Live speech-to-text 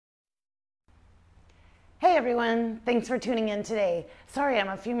Hi everyone, thanks for tuning in today. Sorry I'm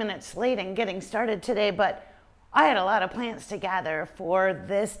a few minutes late in getting started today, but I had a lot of plants to gather for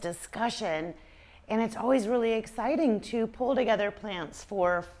this discussion, and it's always really exciting to pull together plants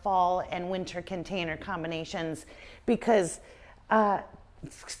for fall and winter container combinations because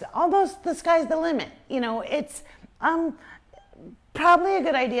almost the sky's the limit. You know, it's probably a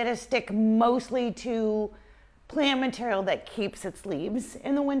good idea to stick mostly to plant material that keeps its leaves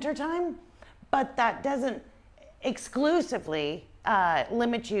in the wintertime. But that doesn't exclusively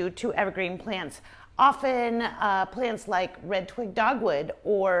limit you to evergreen plants. Often plants like red twig dogwood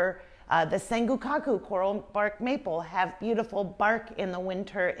or the sengukaku coral bark maple have beautiful bark in the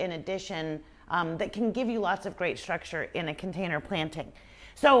winter in addition that can give you lots of great structure in a container planting.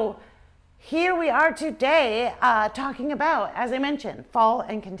 So here we are today talking about, as I mentioned, fall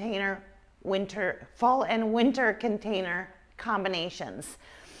and winter container combinations.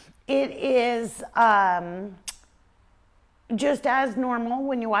 It is just as normal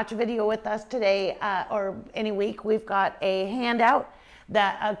when you watch a video with us today or any week. We've got a handout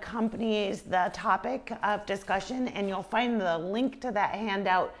that accompanies the topic of discussion, and you'll find the link to that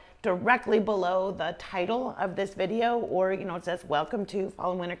handout directly below the title of this video, or it says welcome to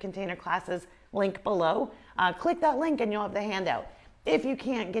fall and winter container classes, link below. Click that link and you'll have the handout. If you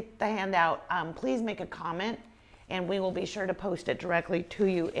can't get the handout, please make a comment and we will be sure to post it directly to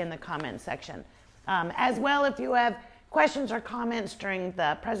you in the comment section. As well, if you have questions or comments during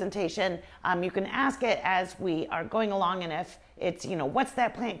the presentation, you can ask it as we are going along, and if it's, what's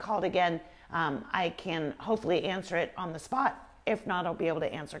that plant called again, I can hopefully answer it on the spot. If not, I'll be able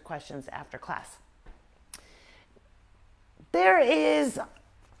to answer questions after class. There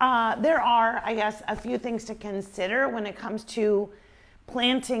are, I guess, a few things to consider when it comes to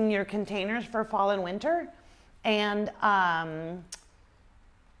planting your containers for fall and winter. And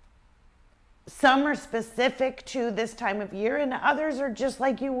some are specific to this time of year, and others are just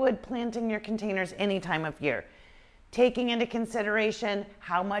like you would planting your containers any time of year. Taking into consideration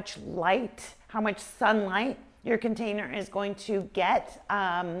how much light, how much sunlight your container is going to get,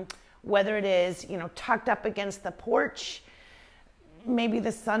 whether it is, tucked up against the porch. Maybe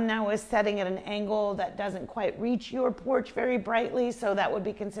the sun now is setting at an angle that doesn't quite reach your porch very brightly, so that would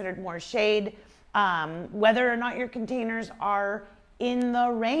be considered more shade. Whether or not your containers are in the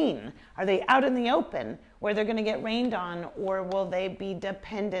rain. Are they out in the open where they're going to get rained on, or will they be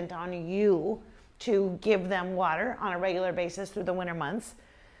dependent on you to give them water on a regular basis through the winter months?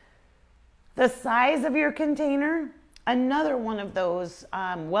 The size of your container, another one of those,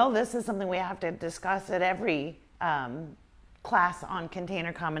 this is something we have to discuss at every class on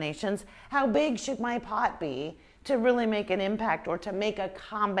container combinations. How big should my pot be to really make an impact or to make a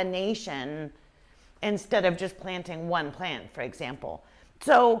combination instead of just planting one plant, for example?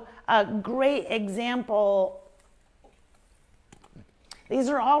 So a great example, these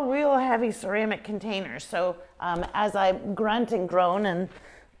are all real heavy ceramic containers. So as I grunt and groan and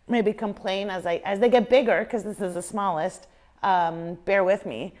maybe complain as they get bigger, because this is the smallest, bear with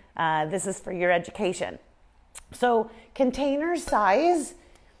me. This is for your education. So container size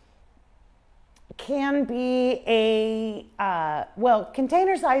can be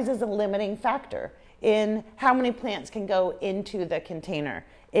container size is a limiting factor in how many plants can go into the container.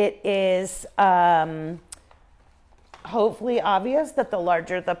 It is hopefully obvious that the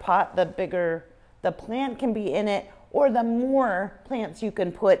larger the pot, the bigger the plant can be in it, or the more plants you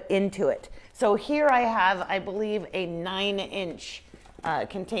can put into it. So here I have, I believe, a 9-inch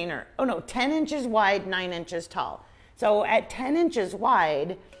container. Oh no, 10 inches wide, 9 inches tall. So at 10 inches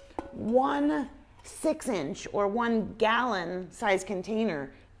wide, one 6-inch or 1 gallon size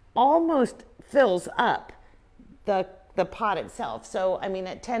container almost fills up the pot itself. So I mean,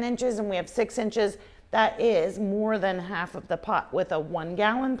 at 10 inches and we have 6 inches, that is more than half of the pot with a 1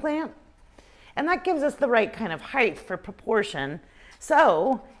 gallon plant. And that gives us the right kind of height for proportion.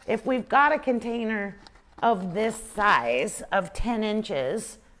 So if we've got a container of this size of 10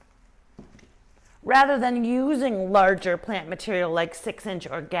 inches, rather than using larger plant material like 6-inch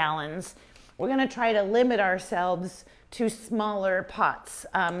or gallons, we're going to try to limit ourselves to smaller pots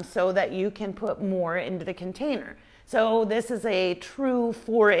so that you can put more into the container. So this is a true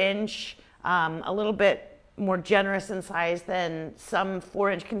 4-inch, a little bit more generous in size than some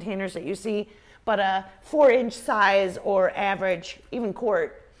 4-inch containers that you see, but a 4-inch size or average, even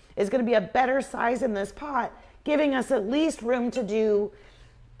quart, is going to be a better size in this pot, giving us at least room to do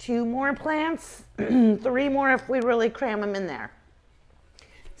 2 more plants, 3 more if we really cram them in there.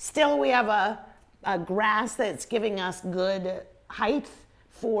 Still, we have a grass that's giving us good height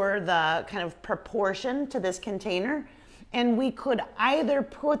for the kind of proportion to this container. And we could either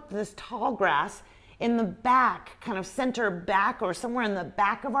put this tall grass in the back, kind of center back or somewhere in the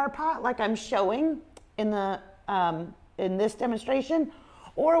back of our pot, like I'm showing in this demonstration,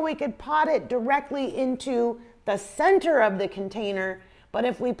 or we could pot it directly into the center of the container. But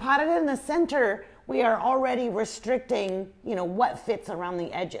if we pot it in the center, we are already restricting, you know, what fits around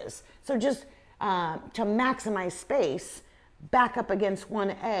the edges. So just to maximize space, back up against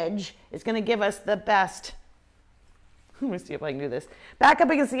one edge is going to give us the best. Let me see if I can do this. Back up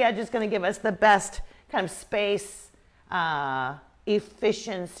against the edge is going to give us the best kind of space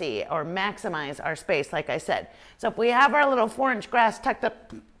efficiency, or maximize our space, like I said. So if we have our little 4-inch grass tucked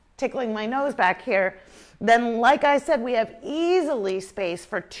up, tickling my nose back here, then like I said, we have easily space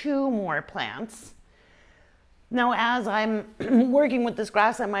for 2 more plants. Now, as I'm working with this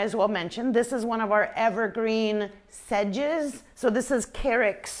grass, I might as well mention, this is one of our evergreen sedges. So this is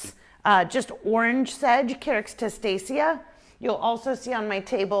Carex, just orange sedge, Carex testacea. You'll also see on my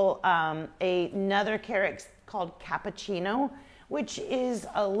table another Carex called Cappuccino, which is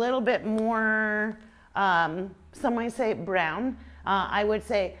a little bit more, some might say brown. I would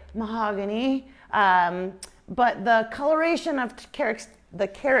say mahogany. But the coloration of the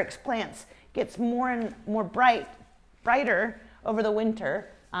Carex plants gets more and more brighter over the winter.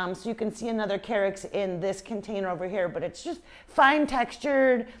 So you can see another Carex in this container over here, but it's just fine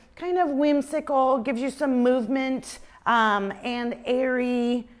textured, kind of whimsical, gives you some movement, and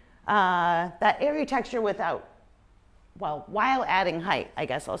airy, that airy texture without, well, while adding height, I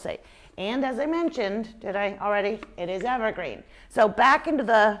guess I'll say. And as I mentioned, did I already? It is evergreen. So back up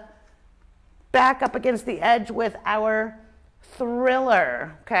against the edge with our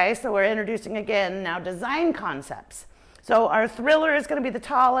Thriller. Okay, so we're introducing again now design concepts. So our Thriller is going to be the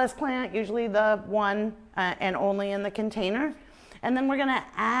tallest plant, usually the one and only in the container. And then we're going to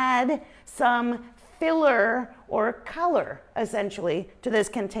add some filler or color essentially to this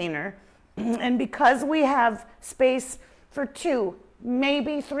container. And because we have space for 2,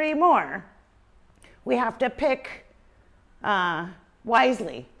 maybe 3 more, we have to pick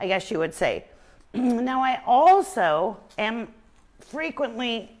wisely, I guess you would say. Now, I also am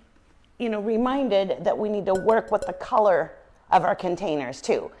frequently, you know, reminded that we need to work with the color of our containers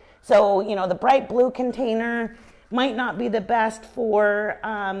too. So, you know, the bright blue container might not be the best for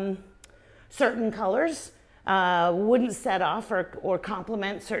certain colors, wouldn't set off or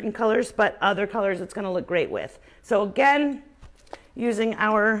complement certain colors, but other colors it's going to look great with. So again, using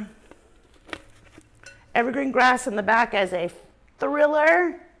our evergreen grass in the back as a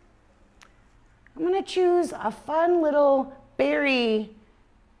Thriller, I'm going to choose a fun little berry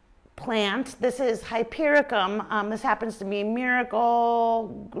plant. This is Hypericum. This happens to be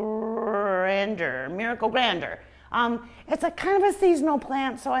Miracle Grander. It's a kind of a seasonal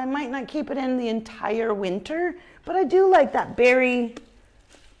plant, so I might not keep it in the entire winter, but I do like that berry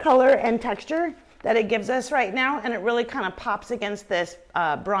color and texture that it gives us right now, and it really kind of pops against this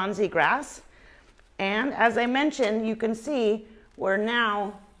bronzy grass. And as I mentioned, you can see we're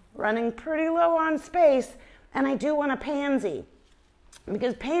now running pretty low on space, and I do want a pansy,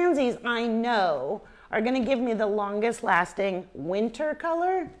 because pansies I know are going to give me the longest lasting winter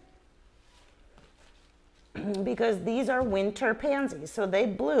color, because these are winter pansies, so they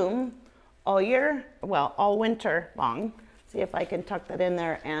bloom all year, well, all winter long. See if I can tuck that in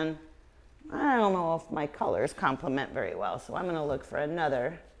there, and I don't know if my colors complement very well, so I'm going to look for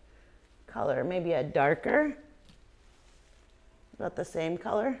another color, maybe a darker. About the same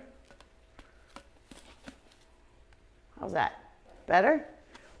color. How's that? Better?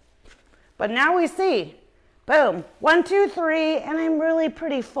 But now we see, boom, 1, 2, 3, and I'm really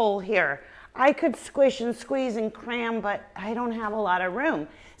pretty full here. I could squish and squeeze and cram, but I don't have a lot of room.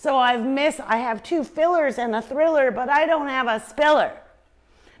 So I have 2 fillers and a Thriller, but I don't have a spiller.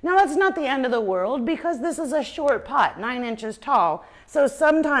 Now that's not the end of the world, because this is a short pot, 9 inches tall. So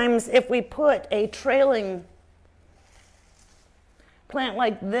sometimes if we put a trailing plant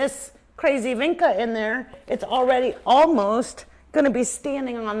like this crazy vinca in there, it's already almost going to be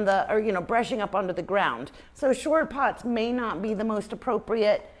standing on the, or, you know, brushing up onto the ground. So short pots may not be the most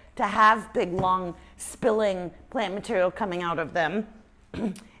appropriate to have big, long, spilling plant material coming out of them.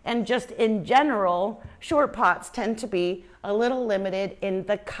 And just in general, short pots tend to be a little limited in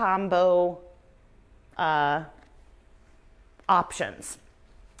the combo options.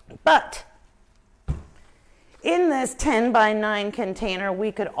 But in this 10 by 9 container,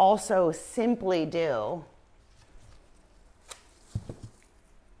 we could also simply do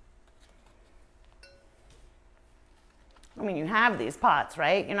I mean, you have these pots,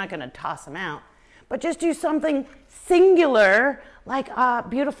 right? You're not going to toss them out. But just do something singular, like a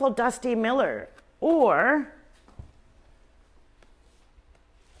beautiful Dusty Miller, or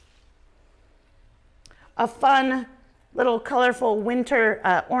a fun little colorful winter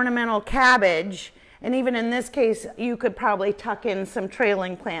ornamental cabbage. And even in this case, you could probably tuck in some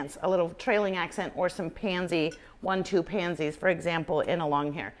trailing plants, a little trailing accent, or some pansy, 1-2 pansies, for example, in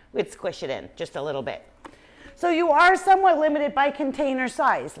along here. We'd squish it in just a little bit. So you are somewhat limited by container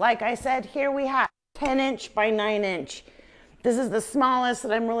size. Like I said, here we have 10-inch by 9-inch. This is the smallest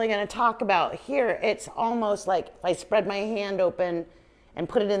that I'm really going to talk about. Here, it's almost like if I spread my hand open and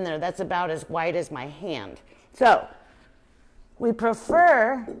put it in there, that's about as wide as my hand. So we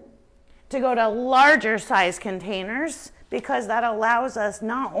prefer to go to larger size containers because that allows us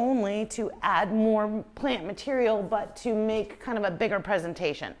not only to add more plant material, but to make kind of a bigger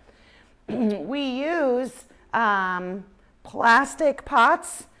presentation. We use plastic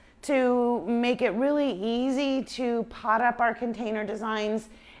pots to make it really easy to pot up our container designs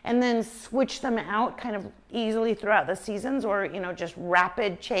and then switch them out kind of easily throughout the seasons, or just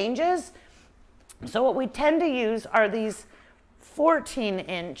rapid changes. So what we tend to use are these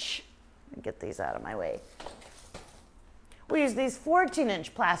 14-inch, get these out of my way. We use these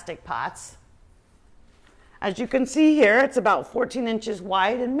 14-inch plastic pots. As you can see here, it's about 14 inches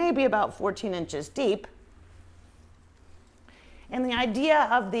wide and maybe about 14 inches deep. And the idea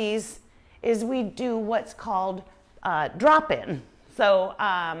of these is we do what's called drop-in. So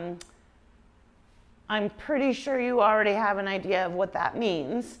I'm pretty sure you already have an idea of what that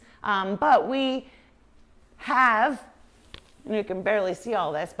means. But we have, and you can barely see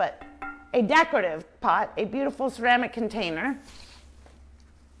all this, but a decorative pot, a beautiful ceramic container.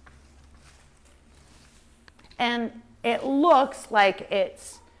 And it looks like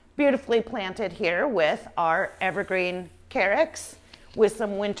it's beautifully planted here with our evergreen carex, with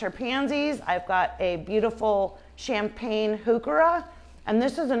some winter pansies. I've got a beautiful champagne heuchera, and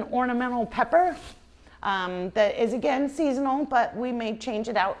this is an ornamental pepper that is again seasonal, but we may change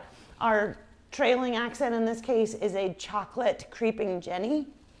it out. Our trailing accent in this case is a chocolate creeping Jenny.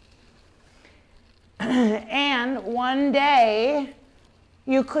 And one day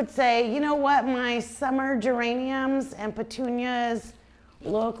you could say, you know what, my summer geraniums and petunias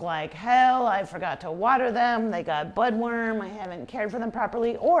look like hell. I forgot to water them. They got budworm. I haven't cared for them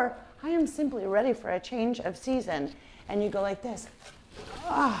properly. Or I am simply ready for a change of season. And you go like this.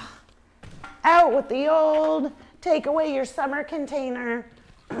 Out with the old. Take away your summer container.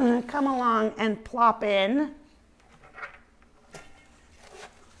 Come along and plop in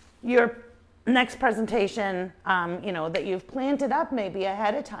your next presentation, that you've planted up maybe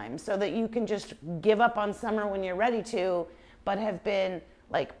ahead of time so that you can just give up on summer when you're ready to, but have been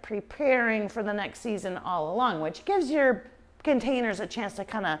like preparing for the next season all along, which gives your containers a chance to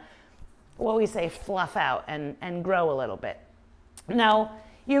kind of, what we say, fluff out and grow a little bit. Now,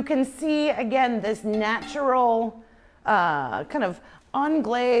 you can see, again, this natural, kind of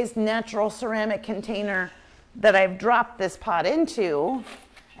unglazed natural ceramic container that I've dropped this pot into.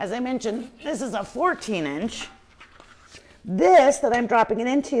 As I mentioned, this is a 14-inch. This that I'm dropping it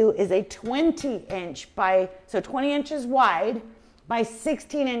into is a 20-inch so 20 inches wide by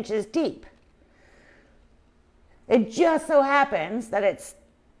 16 inches deep. It just so happens that it's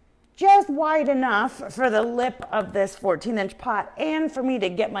just wide enough for the lip of this 14-inch pot and for me to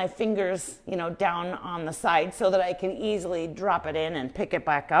get my fingers, down on the side so that I can easily drop it in and pick it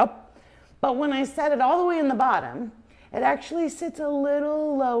back up. But when I set it all the way in the bottom, it actually sits a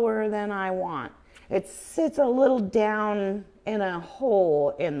little lower than I want. It sits a little down in a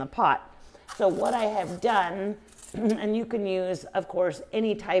hole in the pot. So what I have done, and you can use, of course,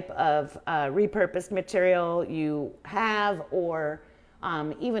 any type of repurposed material you have, or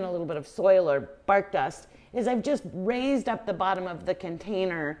even a little bit of soil or bark dust, is I've just raised up the bottom of the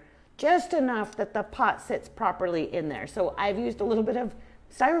container just enough that the pot sits properly in there. So I've used a little bit of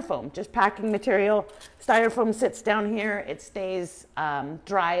styrofoam, just packing material. Styrofoam sits down here. It stays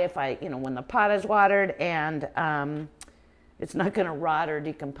dry if when the pot is watered, and it's not going to rot or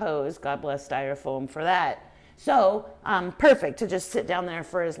decompose. God bless styrofoam for that. So perfect to just sit down there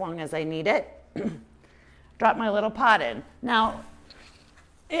for as long as I need it. Drop my little pot in. Now,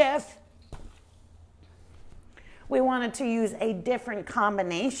 if we wanted to use a different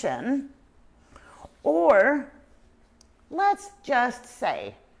combination, or let's just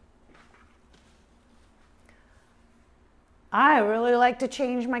say, I really like to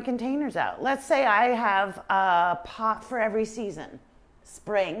change my containers out. Let's say I have a pot for every season.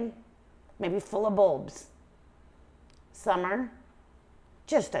 Spring, maybe full of bulbs. Summer,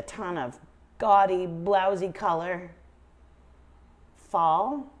 just a ton of gaudy, blousy color.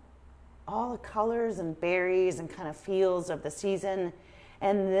 Fall, all the colors and berries and kind of feels of the season.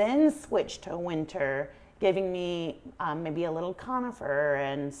 And then switch to winter, giving me maybe a little conifer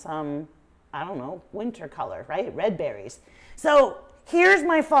and some I don't know, winter color, right? Red berries. So here's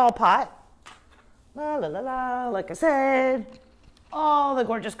my fall pot. La, la, la, la, like I said, all the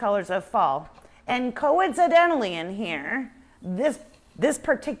gorgeous colors of fall. And coincidentally in here, this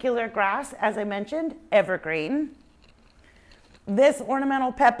particular grass, as I mentioned, evergreen. This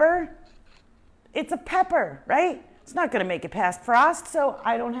ornamental pepper, it's a pepper, right? It's not going to make it past frost, so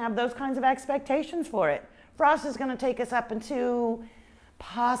I don't have those kinds of expectations for it. Frost is going to take us up into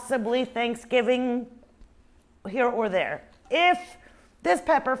possibly Thanksgiving, here or there. If this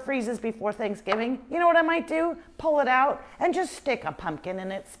pepper freezes before Thanksgiving, you know what I might do? Pull it out and just stick a pumpkin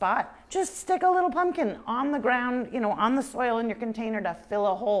in its spot. Just stick a little pumpkin on the ground, you know, on the soil in your container to fill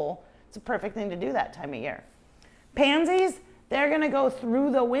a hole. It's a perfect thing to do that time of year. Pansies, they're going to go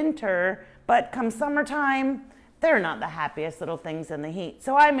through the winter, but come summertime, they're not the happiest little things in the heat.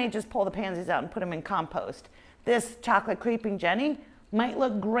 So I may just pull the pansies out and put them in compost. This chocolate creeping Jenny might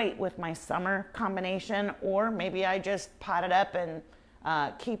look great with my summer combination, or maybe I just pot it up and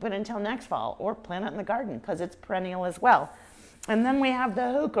keep it until next fall, or plant it in the garden because it's perennial as well. And then we have the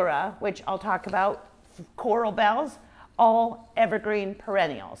heuchera, which I'll talk about, coral bells, all evergreen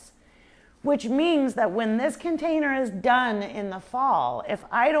perennials. Which means that when this container is done in the fall, if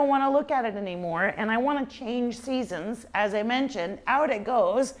I don't want to look at it anymore and I want to change seasons, as I mentioned, out it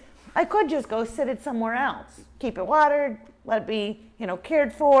goes, I could just go sit it somewhere else. Keep it watered, let it be, you know,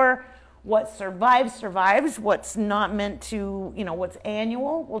 cared for. What survives, survives. What's not meant to, you know, what's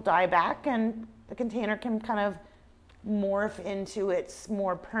annual will die back, and the container can kind of morph into its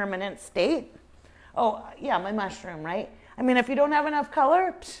more permanent state. Oh, yeah, my mushroom, right? I mean, if you don't have enough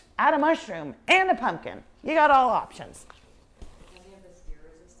color, add a mushroom and a pumpkin. You got all options. Does it have this deer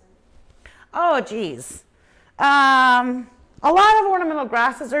resistant? Oh, geez. A lot of ornamental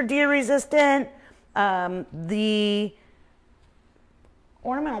grasses are deer resistant. The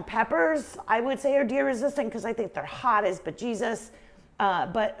ornamental peppers, I would say, are deer resistant because I think they're hot as bejesus.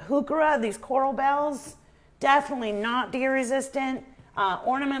 But heuchera, these coral bells, definitely not deer resistant.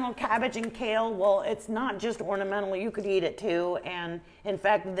 Ornamental cabbage and kale, well, it's not just ornamental, you could eat it too. And in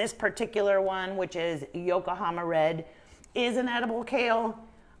fact, this particular one, which is Yokohama red, is an edible kale.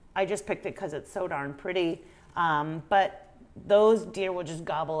 I just picked it because it's so darn pretty. But those deer will just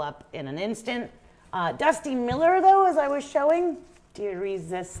gobble up in an instant. Dusty Miller, though, as I was showing, deer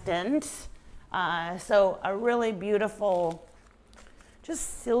resistant. So a really beautiful,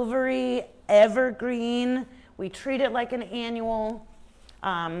 just silvery evergreen. We treat it like an annual.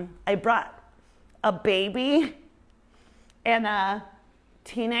 I brought a baby and a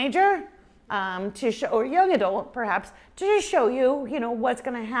teenager to show, or young adult perhaps, to just show you, you know, what's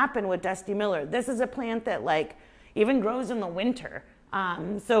going to happen with Dusty Miller. This is a plant that like even grows in the winter.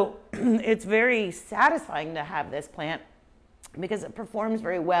 So it's very satisfying to have this plant because it performs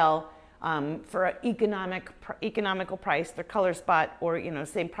very well for an economical price. They're color spot, or, you know,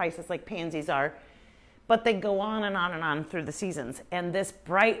 same price as like pansies are. But they go on and on and on through the seasons. And this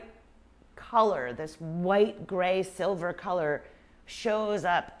bright color, this white, gray, silver color shows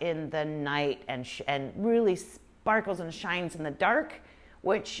up in the night and really sparkles and shines in the dark,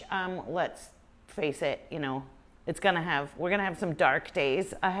 which, let's face it, you know, we're gonna have some dark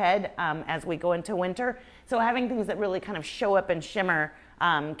days ahead as we go into winter. So having things that really kind of show up and shimmer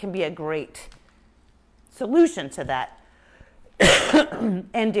can be a great solution to that.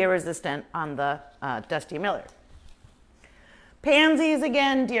 And deer resistant on the Dusty Miller. Pansies,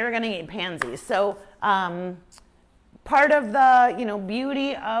 again, deer are going to eat pansies. So part of the, you know,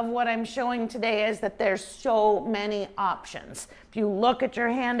 beauty of what I'm showing today is that there's so many options. If you look at your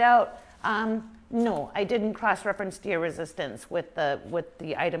handout, no, I didn't cross-reference deer resistance with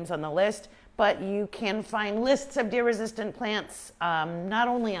the items on the list, but you can find lists of deer-resistant plants not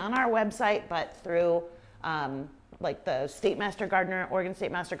only on our website, but through like the State Master Gardener, Oregon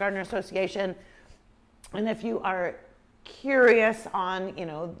State Master Gardener Association. And if you are curious on, you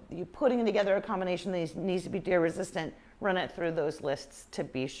know, you putting together a combination that needs to be deer resistant, run it through those lists to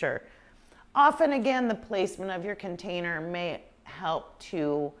be sure. Often, again, the placement of your container may help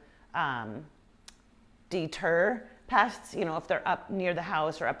to deter pests. You know, if they're up near the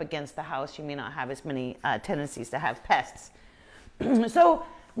house or up against the house, you may not have as many tendencies to have pests. So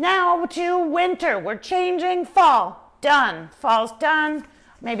now to winter. We're changing fall. Done. Fall's done.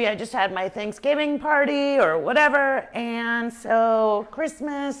 Maybe I just had my Thanksgiving party or whatever, and so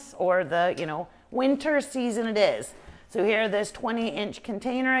Christmas or the, you know, winter season it is. So here, this 20-inch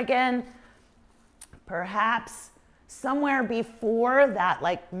container again. Perhaps somewhere before that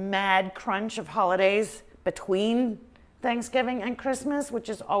like mad crunch of holidays between Thanksgiving and Christmas, which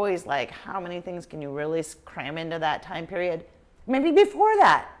is always like, how many things can you really cram into that time period? Maybe before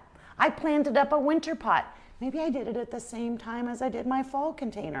that. I planted up a winter pot. Maybe I did it at the same time as I did my fall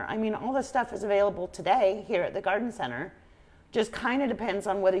container. I mean, all this stuff is available today here at the garden center. Just kind of depends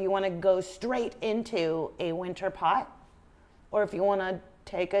on whether you want to go straight into a winter pot or if you want to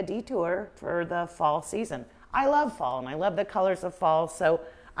take a detour for the fall season. I love fall and I love the colors of fall, so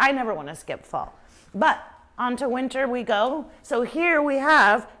I never want to skip fall. But onto winter we go. So here we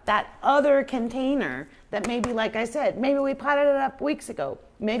have that other container that maybe, like I said, maybe we potted it up weeks ago.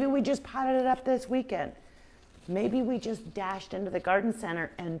 Maybe we just potted it up this weekend. Maybe we just dashed into the garden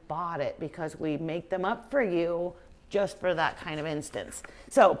center and bought it because we make them up for you just for that kind of instance.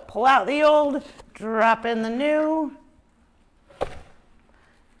 So pull out the old, drop in the new.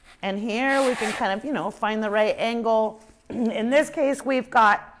 And here we can kind of, you know, find the right angle. In this case, we've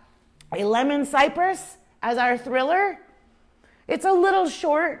got a lemon cypress as our thriller. It's a little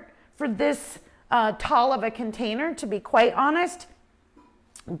short for this tall of a container, to be quite honest.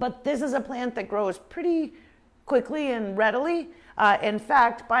 But this is a plant that grows pretty quickly and readily. In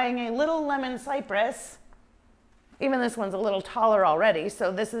fact, buying a little lemon cypress, even this one's a little taller already.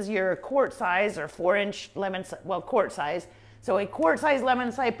 So this is your quart size or 4-inch lemon, well, quart size. So a quart size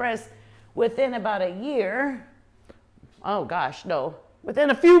lemon cypress within about a year, oh gosh, no,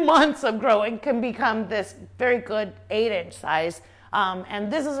 within a few months of growing can become this very good 8-inch size.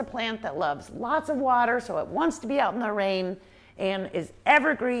 And this is a plant that loves lots of water, so it wants to be out in the rain and is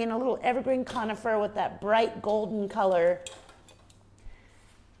evergreen, a little evergreen conifer with that bright golden color.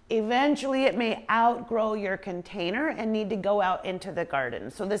 Eventually it may outgrow your container and need to go out into the garden.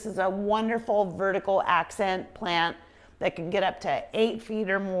 So this is a wonderful vertical accent plant that can get up to 8 feet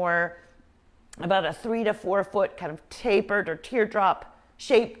or more, about a 3 to 4 foot kind of tapered or teardrop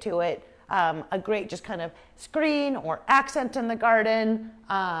shape to it. A great just kind of screen or accent in the garden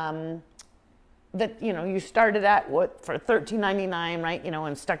that, you know, you started at what for $13.99, right? You know,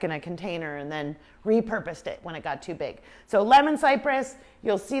 and stuck in a container and then repurposed it when it got too big. So lemon cypress,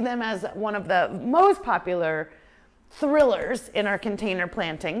 you'll see them as one of the most popular thrillers in our container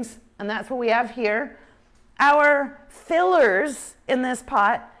plantings. And that's what we have here. Our fillers in this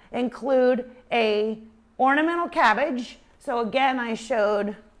pot include a ornamental cabbage. So again, I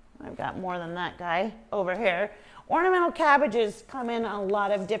showed, I've got more than that guy over here. Ornamental cabbages come in a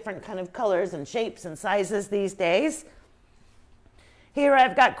lot of different kind of colors and shapes and sizes these days. Here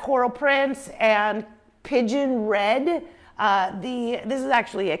I've got coral prince and pigeon red. This is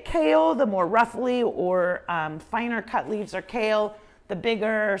actually a kale. The more roughly or finer cut leaves are kale. The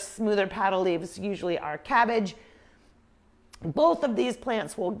bigger, smoother paddle leaves usually are cabbage. Both of these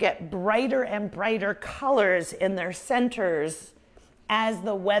plants will get brighter and brighter colors in their centers as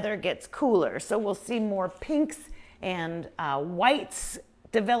the weather gets cooler. So we'll see more pinks and whites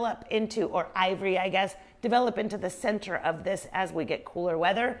develop into, or ivory, I guess, develop into the center of this as we get cooler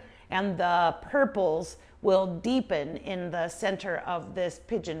weather. And the purples will deepen in the center of this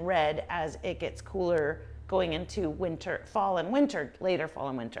pigeon red as it gets cooler going into winter, fall and winter, later fall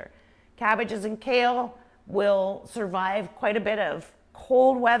and winter. Cabbages and kale will survive quite a bit of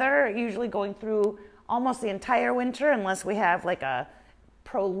cold weather, usually going through almost the entire winter unless we have like a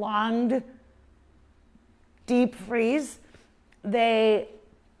prolonged deep freeze. They,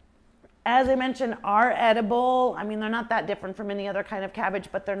 as I mentioned, are edible. I mean, they're not that different from any other kind of cabbage,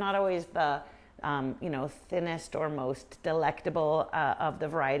 but they're not always the you know, thinnest or most delectable of the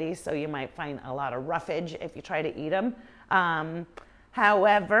varieties. So you might find a lot of roughage if you try to eat them.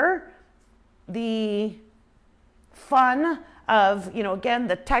 However, the fun of, you know, again,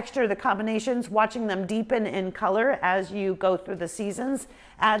 the texture, the combinations, watching them deepen in color as you go through the seasons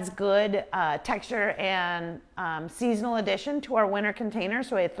adds good texture and seasonal addition to our winter container.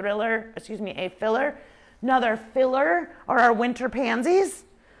 So a filler. Another filler are our winter pansies.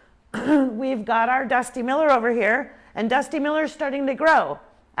 We've got our Dusty Miller over here, and Dusty Miller is starting to grow,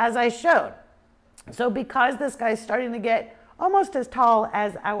 as I showed. So because this guy's starting to get almost as tall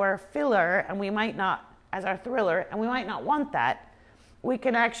as our filler, and we might not, as our thriller, and we might not want that, we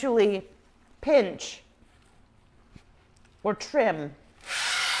can actually pinch or trim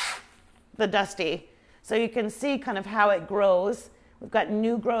the Dusty. So you can see kind of how it grows. We've got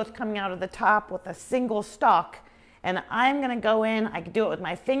new growth coming out of the top with a single stalk. And I'm going to go in, I can do it with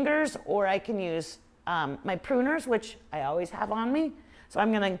my fingers, or I can use my pruners, which I always have on me. So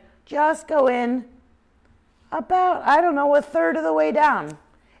I'm going to just go in about, I don't know, a third of the way down.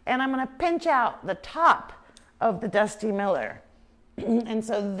 And I'm going to pinch out the top of the Dusty Miller. And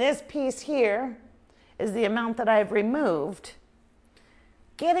so this piece here is the amount that I've removed.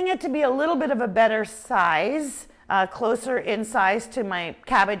 Getting it to be a little bit of a better size, closer in size to my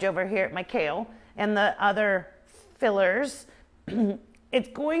cabbage over here, my kale, and the other fillers. it's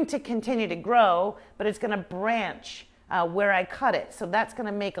going to continue to grow, but it's going to branch where I cut it. So that's going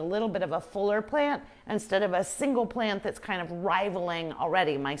to make a little bit of a fuller plant instead of a single plant that's kind of rivaling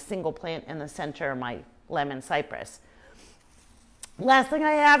already my single plant in the center, my lemon cypress. Last thing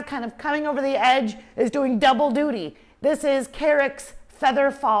I have kind of coming over the edge is doing double duty. This is Carrick's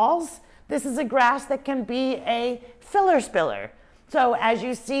Feather Falls. This is a grass that can be a filler spiller. So as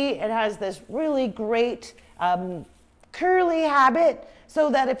you see, it has this really great curly habit, so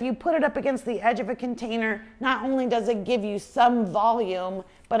that if you put it up against the edge of a container, not only does it give you some volume,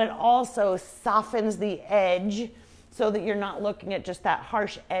 but it also softens the edge so that you're not looking at just that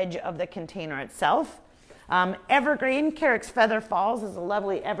harsh edge of the container itself. Evergreen, Carrick's Feather Falls is a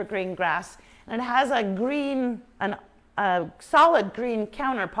lovely evergreen grass, and it has a green, a solid green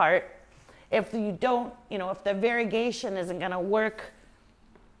counterpart. If you don't, if the variegation isn't going to work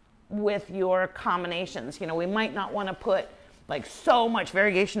with your combinations, we might not want to put like so much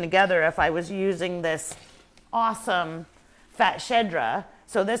variegation together if I was using this awesome fat shedra.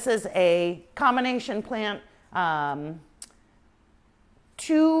 So this is a combination plant,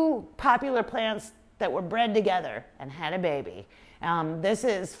 two popular plants that were bred together and had a baby. This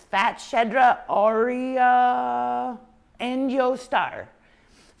is fat shedra aurea angiostar.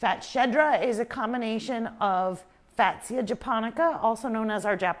 Fat shedra is a combination of Fatsia japonica, also known as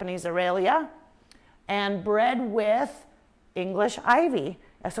our Japanese Aurelia, and bred with English ivy,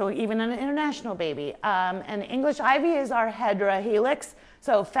 so even an international baby. And English ivy is our Hedera helix.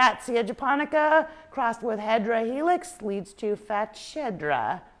 So Fatsia japonica crossed with Hedera helix leads to fat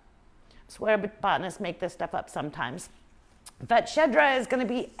shedra. I swear botanists make this stuff up sometimes. Fat shedra is going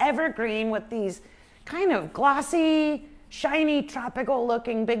to be evergreen with these kind of glossy, shiny, tropical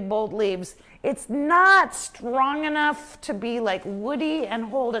looking big bold leaves. It's not strong enough to be like woody and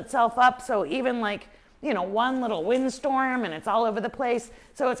hold itself up. So even like one little windstorm and it's all over the place.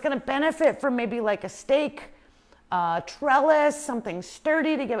 So it's going to benefit from maybe like a stake, trellis, something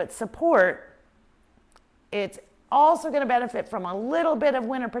sturdy to give it support. It's also going to benefit from a little bit of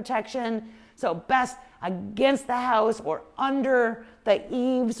winter protection. So best against the house or under the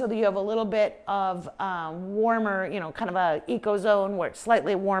eaves so that you have a little bit of warmer, kind of a eco zone where it's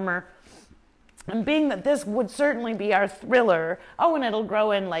slightly warmer. And being that this would certainly be our thriller, and it'll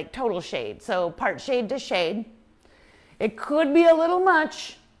grow in like total shade. So part shade to shade. It could be a little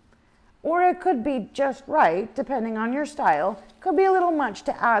much, or it could be just right, depending on your style. Could be a little much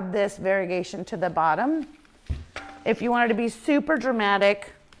to add this variegation to the bottom. If you wanted to be super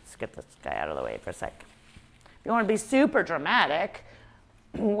dramatic, let's get this guy out of the way for a sec. If you want to be super dramatic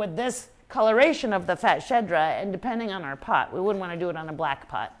with this coloration of the fat shedra, and depending on our pot, we wouldn't want to do it on a black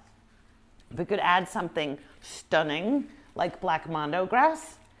pot. We could add something stunning like black mondo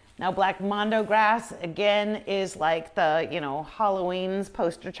grass. Now black mondo grass, again, is like the, Halloween's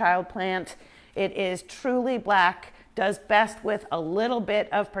poster child plant. It is truly black, does best with a little bit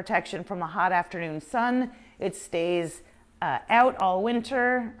of protection from the hot afternoon sun. It stays out all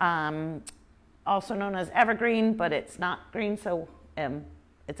winter, also known as evergreen, but it's not green, so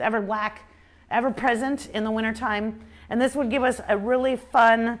it's ever black, ever present in the wintertime. And this would give us a really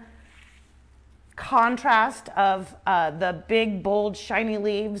fun contrast of the big, bold, shiny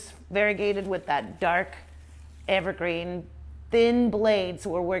leaves variegated with that dark, evergreen, thin blade. So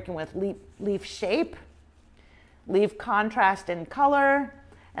we're working with leaf shape, leaf contrast in color,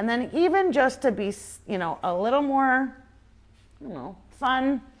 and then even just to be, a little more,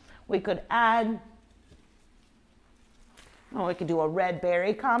 fun, we could add, we could do a red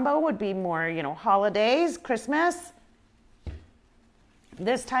berry combo, would be more, holidays, Christmas,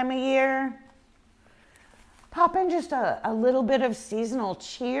 this time of year. Pop in just a little bit of seasonal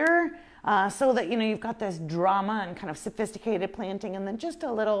cheer so that, you've got this drama and kind of sophisticated planting, and then just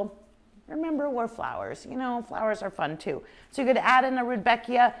a little, remember, we're flowers. Flowers are fun too. So you could add in a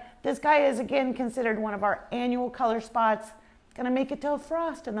Rudbeckia. This guy is, again, considered one of our annual color spots. Going to make it till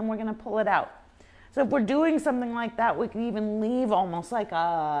frost, and then we're going to pull it out. So if we're doing something like that, we can even leave almost like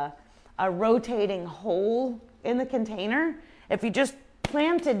a rotating hole in the container. If you just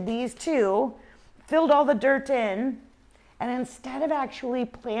planted these two, filled all the dirt in, and instead of actually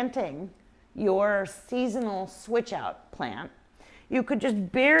planting your seasonal switch out plant, you could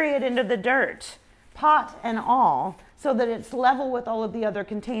just bury it into the dirt, pot and all, so that it's level with all of the other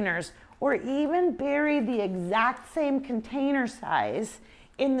containers, or even bury the exact same container size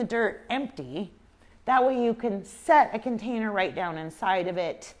in the dirt empty. That way you can set a container right down inside of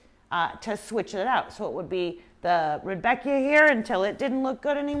it to switch it out. So it would be the Rudbeckia here until it didn't look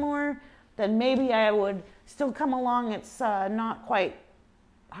good anymore. Then maybe I would still come along. It's not quite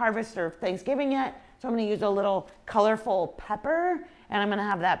harvest or Thanksgiving yet, so I'm going to use a little colorful pepper, and I'm gonna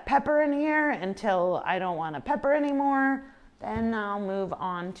have that pepper in here until I don't want a pepper anymore. Then I'll move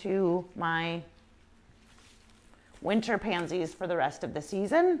on to my winter pansies for the rest of the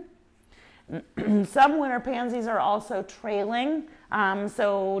season. Some winter pansies are also trailing.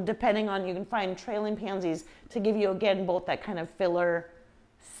 So depending on, you can find trailing pansies to give you, again, both that kind of filler,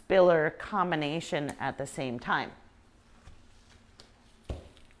 spiller combination at the same time.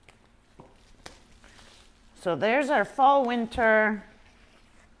 So there's our fall winter,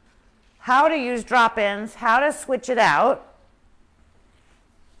 how to use drop-ins, how to switch it out.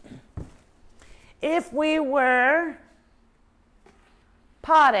 If we were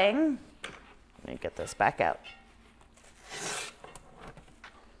potting, let me get this back out.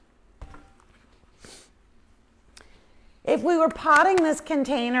 If we were potting this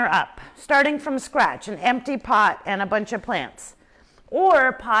container up, starting from scratch, an empty pot and a bunch of plants,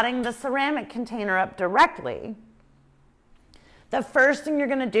 or potting the ceramic container up directly, the first thing you're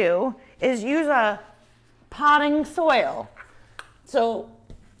going to do is use a potting soil. So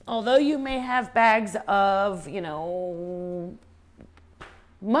although you may have bags of, you know,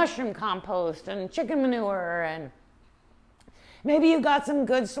 mushroom compost and chicken manure, and maybe you got some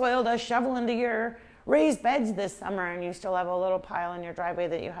good soil to shovel into your raised beds this summer and you still have a little pile in your driveway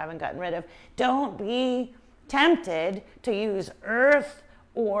that you haven't gotten rid of, don't be tempted to use earth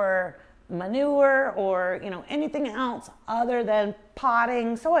or manure or, you know, anything else other than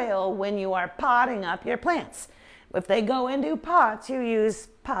potting soil when you are potting up your plants. If they go into pots, you use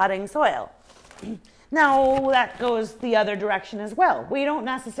potting soil. Now that goes the other direction as well. We don't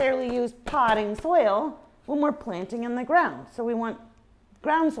necessarily use potting soil when we're planting in the ground. So we want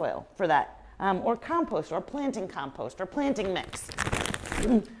ground soil for that, or compost, or planting mix.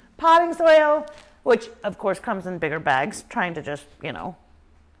 Potting soil, which of course comes in bigger bags, trying to just, you know,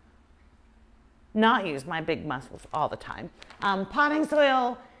 not use my big muscles all the time. Potting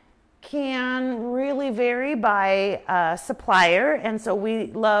soil can really vary by supplier, and so we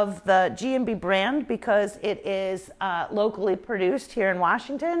love the G&B brand because it is locally produced here in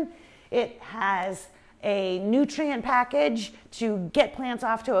Washington. It has a nutrient package to get plants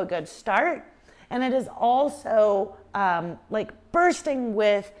off to a good start, and it is also like bursting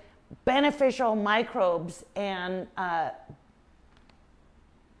with beneficial microbes and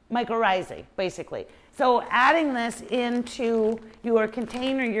mycorrhizae, basically. So adding this into your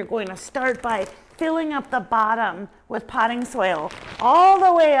container, you're going to start by filling up the bottom with potting soil all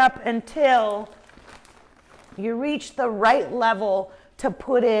the way up until you reach the right level to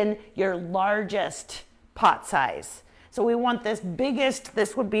put in your largest pot size. So we want this biggest,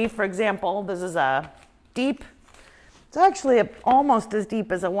 this would be, for example, this is a deep, it's actually almost as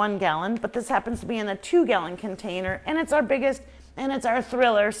deep as a 1 gallon, but this happens to be in a 2-gallon container, and it's our biggest, and it's our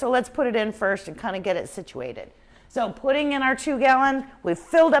thriller, so let's put it in first and kind of get it situated. So putting in our 2-gallon, we've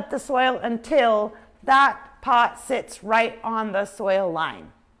filled up the soil until that pot sits right on the soil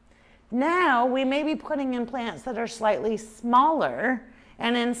line. Now we may be putting in plants that are slightly smaller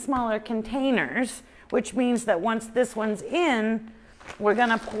and in smaller containers, which means that once this one's in, we're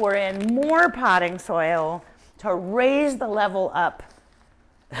gonna pour in more potting soil to raise the level up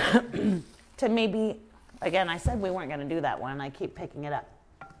to maybe, again, I said we weren't going to do that one. I keep picking it up.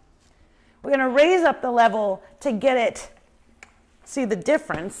 We're going to raise up the level to get it, see the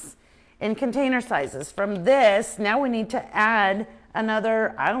difference in container sizes. From this, now we need to add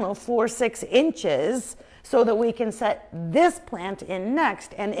another, I don't know, 4 or 6 inches so that we can set this plant in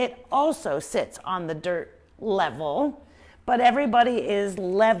next. And it also sits on the dirt level, but everybody is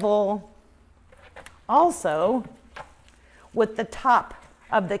level also with the top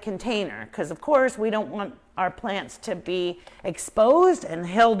of the container, because of course we don't want our plants to be exposed and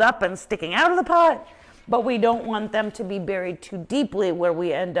held up and sticking out of the pot, but we don't want them to be buried too deeply where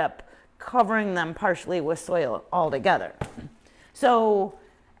we end up covering them partially with soil altogether. So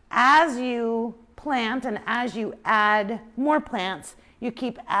as you plant and as you add more plants, you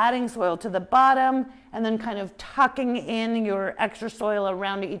keep adding soil to the bottom and then kind of tucking in your extra soil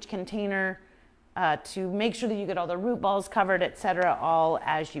around each container to make sure that you get all the root balls covered, etc., all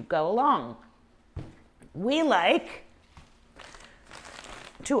as you go along. We like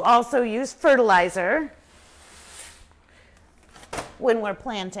to also use fertilizer when we're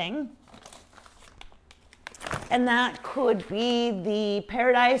planting, and that could be the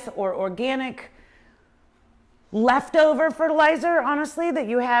Paradise or organic leftover fertilizer, honestly, that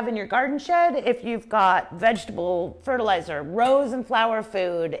you have in your garden shed. If you've got vegetable fertilizer, rose and flower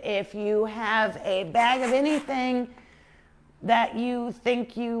food, if you have a bag of anything that you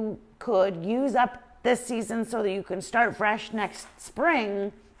think you could use up this season so that you can start fresh next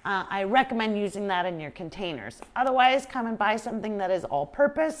spring, I recommend using that in your containers. Otherwise, come and buy something that is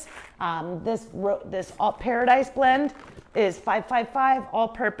all-purpose. This Paradise blend is 555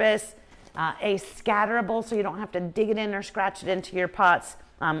 all-purpose, a scatterable, so you don't have to dig it in or scratch it into your pots.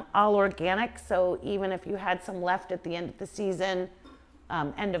 All organic, so even if you had some left at the end of the season,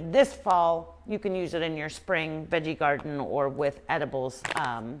 end of this fall, you can use it in your spring veggie garden or with edibles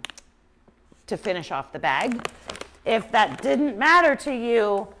to finish off the bag. If that didn't matter to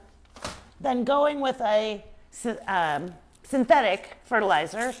you, then going with a synthetic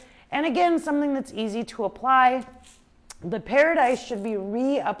fertilizer, and again, something that's easy to apply. The Paradise should be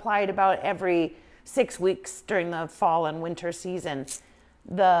reapplied about every 6 weeks during the fall and winter season.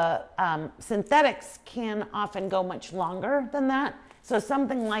 The synthetics can often go much longer than that. So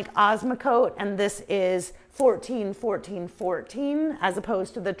something like Osmocote, and this is 14, 14, 14, as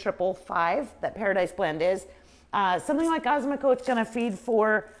opposed to the 555 that Paradise Blend is. Something like Osmocote is going to feed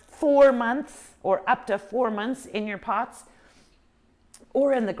for 4 months or up to 4 months in your pots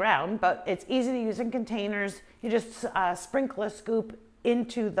or in the ground, but it's easy to use in containers. You just sprinkle a scoop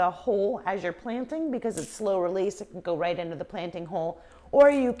into the hole as you're planting because it's slow release. It can go right into the planting hole, or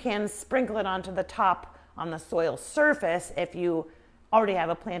you can sprinkle it onto the top on the soil surface if you already have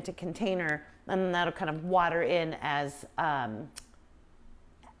a planted container, and that'll kind of water in as,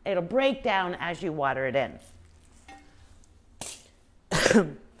 it'll break down as you water it in.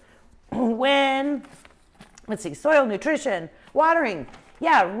 When, let's see, soil nutrition, watering.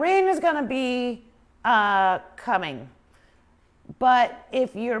 Yeah, rain is gonna be coming. But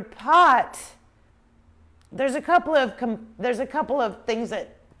if your pot, there's a couple of things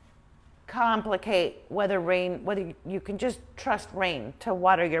that complicate whether you can just trust rain to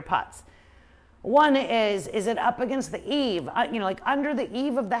water your pots. One is it up against the eave, like under the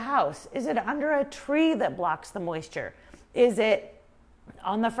eave of the house? Is it under a tree that blocks the moisture? Is it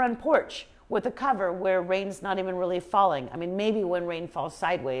on the front porch with a cover where rain's not even really falling? I mean, maybe when rain falls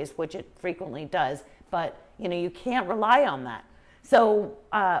sideways, which it frequently does, but you can't rely on that. So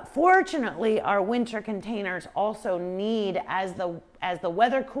fortunately, our winter containers also need, as the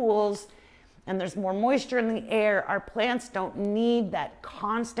weather cools and there's more moisture in the air, our plants don't need that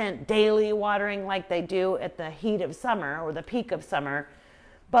constant daily watering like they do at the heat of summer or the peak of summer,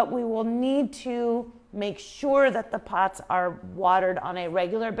 but we will need to make sure that the pots are watered on a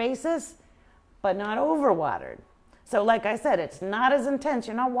regular basis, but not overwatered. So like I said, it's not as intense.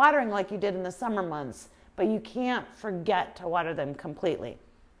 You're not watering like you did in the summer months, but you can't forget to water them completely.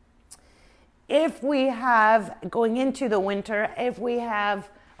 If we have, going into the winter, if we have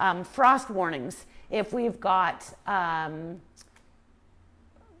frost warnings, if we've got,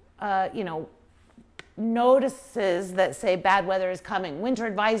 notices that say bad weather is coming, winter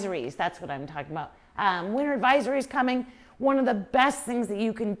advisories, that's what I'm talking about. Winter advisories coming. One of the best things that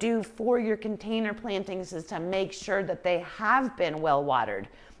you can do for your container plantings is to make sure that they have been well watered,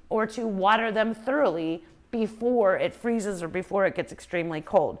 or to water them thoroughly before it freezes or before it gets extremely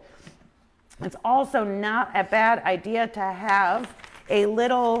cold. It's also not a bad idea to have a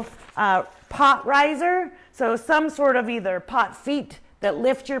little pot riser, so some sort of either pot feet that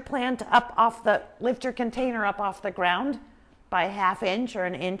lift your plant up off lift your container up off the ground by ½ inch or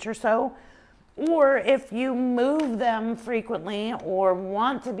an inch or so. Or if you move them frequently or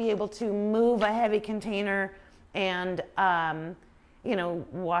want to be able to move a heavy container and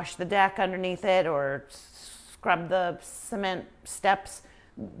wash the deck underneath it or scrub the cement steps,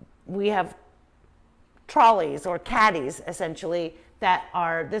 we have trolleys or caddies essentially that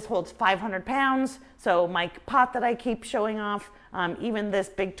are, this holds 500 pounds. So my pot that I keep showing off, even this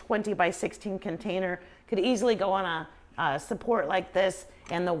big 20 by 16 container could easily go on a support like this,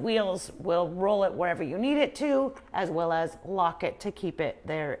 and the wheels will roll it wherever you need it to, as well as lock it to keep it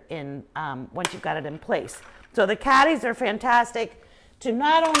there in once you've got it in place. So the caddies are fantastic to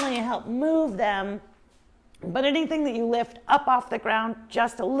not only help move them, but anything that you lift up off the ground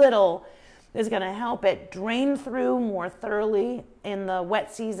just a little is going to help it drain through more thoroughly in the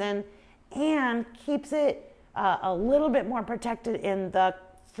wet season and keeps it a little bit more protected in the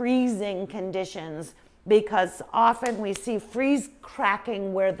freezing conditions, because often we see freeze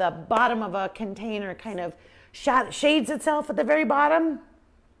cracking where the bottom of a container kind of shades itself at the very bottom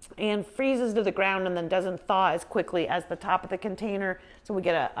and freezes to the ground and then doesn't thaw as quickly as the top of the container. So we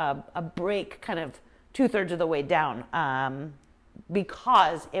get a break kind of 2/3 of the way down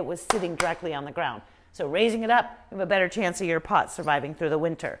because it was sitting directly on the ground. So raising it up, you have a better chance of your pot surviving through the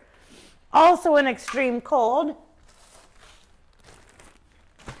winter. Also in extreme cold,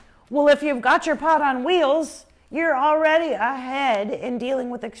 well, if you've got your pot on wheels, you're already ahead in dealing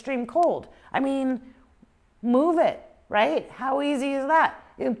with extreme cold. I mean, move it, right? How easy is that?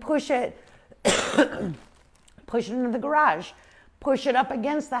 You push it, push it into the garage, push it up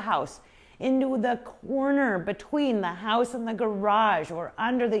against the house, into the corner between the house and the garage, or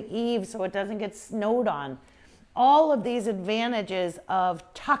under the eaves so it doesn't get snowed on. All of these advantages of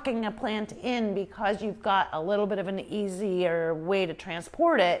tucking a plant in because you've got a little bit of an easier way to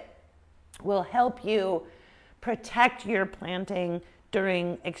transport it will help you protect your planting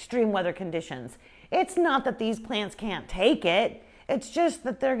during extreme weather conditions. It's not that these plants can't take it. It's just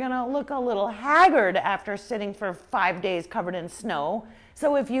that they're gonna look a little haggard after sitting for 5 days covered in snow.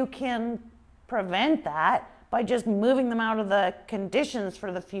 So if you can prevent that by just moving them out of the conditions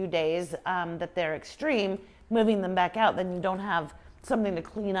for the few days that they're extreme, moving them back out, then you don't have something to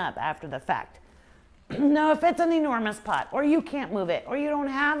clean up after the fact. Now, if it's an enormous pot, or you can't move it, or you don't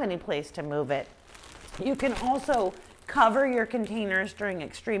have any place to move it, you can also cover your containers during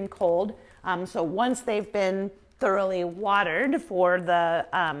extreme cold. So once they've been thoroughly watered for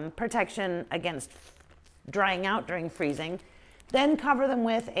the protection against drying out during freezing, then cover them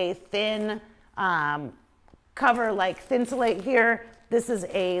with a thin cover like Thinsulate here. This is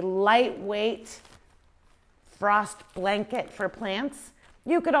a lightweight frost blanket for plants.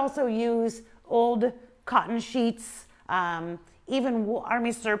 You could also use old cotton sheets, even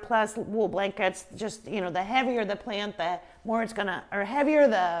army surplus wool blankets. Just, you know, the heavier the plant, the more it's gonna, or heavier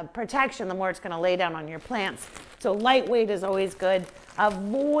the protection, the more it's gonna lay down on your plants. So lightweight is always good.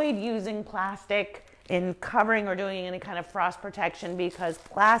 Avoid using plastic in covering or doing any kind of frost protection, because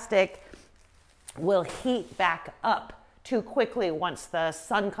plastic will heat back up too quickly once the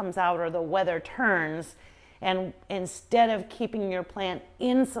sun comes out or the weather turns. And instead of keeping your plant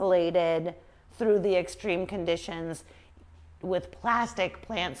insulated through the extreme conditions, with plastic,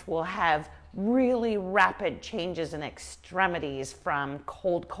 plants will have really rapid changes in extremities from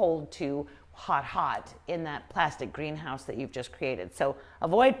cold to hot in that plastic greenhouse that you've just created. So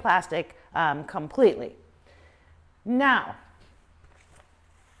avoid plastic completely. Now,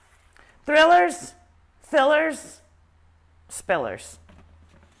 thrillers, fillers, spillers.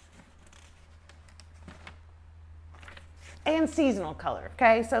 And seasonal color,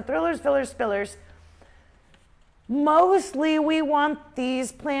 okay? So thrillers, fillers, spillers. Mostly we want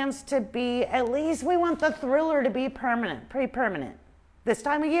these plants to be, at least we want the thriller to be permanent, pretty permanent. This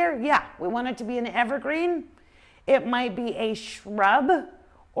time of year, yeah, we want it to be an evergreen. It might be a shrub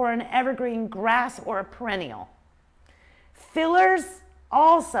or an evergreen grass or a perennial. Fillers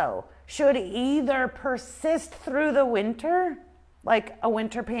also should either persist through the winter, like a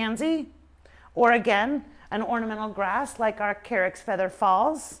winter pansy, or again, an ornamental grass like our Carex Feather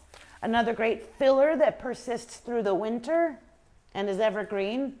Falls. Another great filler that persists through the winter and is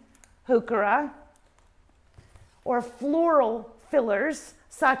evergreen, heuchera. Or floral fillers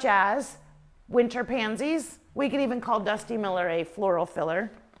such as winter pansies. We could even call Dusty Miller a floral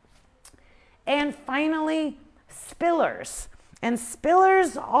filler. And finally, spillers. And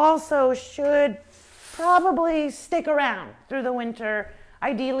spillers also should probably stick around through the winter.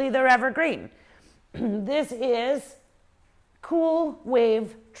 Ideally, they're evergreen. This is cool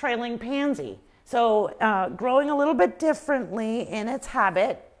wave trailing pansy. So growing a little bit differently in its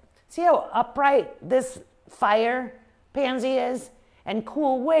habit. See how upright this fire pansy is? And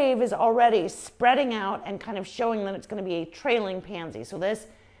cool wave is already spreading out and kind of showing that it's going to be a trailing pansy. So this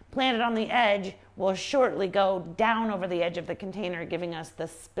planted on the edge will shortly go down over the edge of the container, giving us the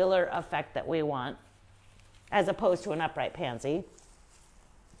spiller effect that we want, as opposed to an upright pansy.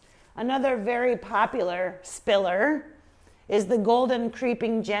 Another very popular spiller is the golden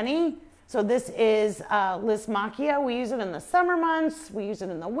creeping jenny. So this is Lismachia. We use it in the summer months. We use it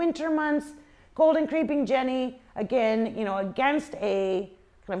in the winter months. Golden creeping jenny, again, you know, against a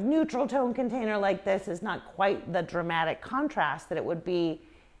kind of neutral tone container like this is not quite the dramatic contrast that it would be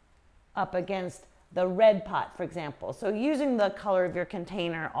up against the red pot, for example. So using the color of your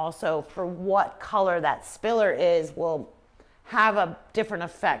container also for what color that spiller is will have a different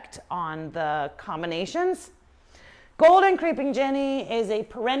effect on the combinations. Golden creeping jenny is a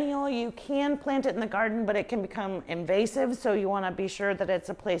perennial. You can plant it in the garden, but it can become invasive. So you want to be sure that it's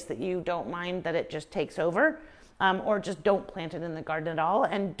a place that you don't mind that it just takes over, or just don't plant it in the garden at all,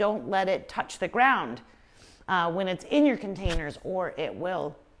 and don't let it touch the ground when it's in your containers, or it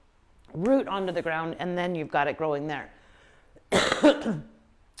will root onto the ground and then you've got it growing there.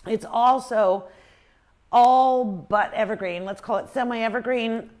 It's also all but evergreen. Let's call it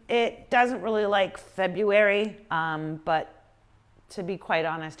semi-evergreen. It doesn't really like February, but to be quite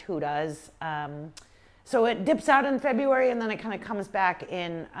honest, who does? So it dips out in February and then it kind of comes back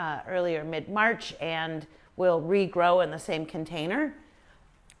in early or mid-March and will regrow in the same container.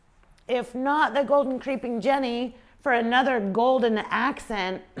 If not the golden creeping jenny, For another golden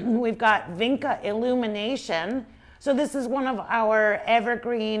accent, we've got Vinca Illumination. So this is one of our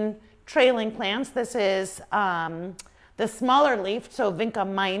evergreen trailing plants. This is the smaller leaf, so Vinca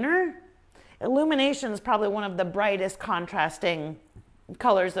Minor. Illumination is probably one of the brightest contrasting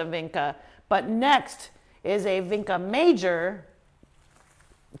colors of Vinca. But next is a Vinca Major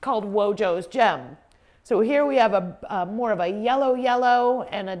called Wojo's Gem. So here we have a more of a yellow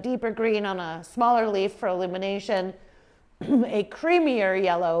and a deeper green on a smaller leaf for Illumination, a creamier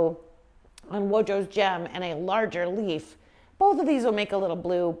yellow on Wojo's Gem, and a larger leaf. Both of these will make a little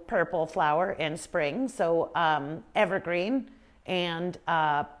blue purple flower in spring, so evergreen and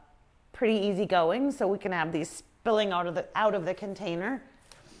pretty easy going, so we can have these spilling out of the container.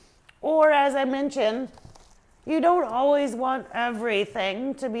 Or as I mentioned, you don't always want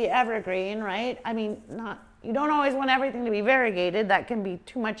everything to be evergreen, right? I mean, you don't always want everything to be variegated. That can be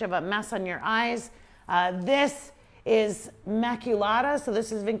too much of a mess on your eyes. This is maculata, so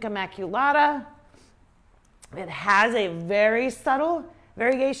this is Vinca maculata. It has a very subtle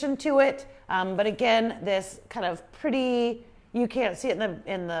variegation to it, but again, this kind of pretty, you can't see it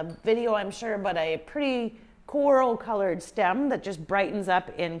in the video, I'm sure, but a pretty coral colored stem that just brightens up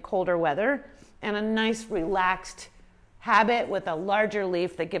in colder weather, and a nice relaxed habit with a larger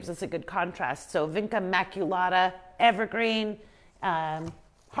leaf that gives us a good contrast. So Vinca maculata, evergreen,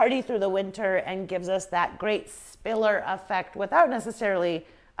 hardy through the winter, and gives us that great spiller effect without necessarily,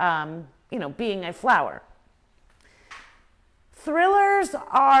 being a flower. Thrillers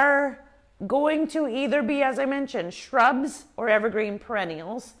are going to either be, as I mentioned, shrubs or evergreen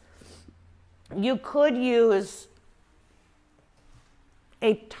perennials. You could use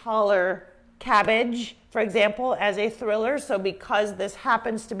a taller cabbage, for example, as a thriller. So because this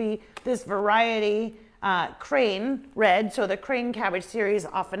happens to be this variety crane red, so the crane cabbage series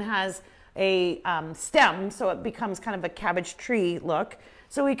often has a stem, so it becomes kind of a cabbage tree look.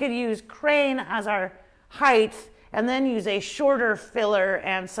 So we could use crane as our height and then use a shorter filler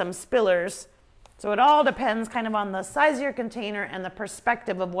and some spillers. So it all depends kind of on the size of your container and the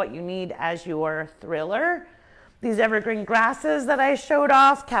perspective of what you need as your thriller. These evergreen grasses that I showed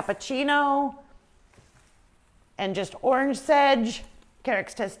off, cappuccino, and just orange sedge,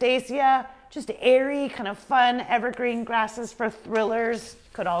 Carex testacea, just airy, kind of fun evergreen grasses for thrillers.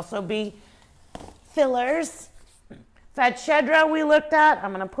 Could also be fillers. Fatshedra we looked at.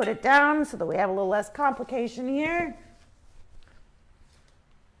 I'm going to put it down so that we have a little less complication here.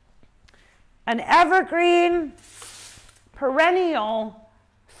 An evergreen perennial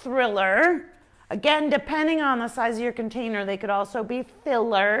thriller. Again, depending on the size of your container, they could also be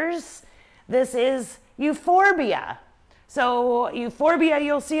fillers. This is euphorbia. So euphorbia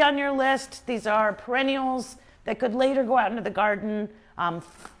you'll see on your list. These are perennials that could later go out into the garden.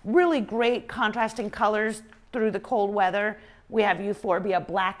 Really great contrasting colors through the cold weather. We have euphorbia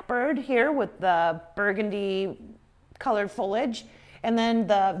blackbird here with the burgundy colored foliage. And then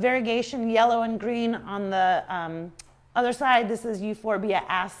the variegation yellow and green on the other side, this is euphorbia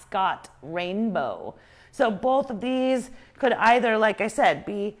ascot rainbow. So both of these could either, like I said,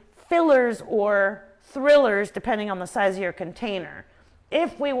 be fillers or thrillers depending on the size of your container.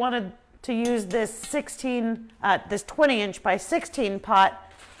 If we wanted to use this 20-inch by 16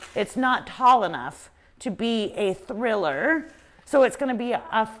 pot, it's not tall enough to be a thriller. So it's going to be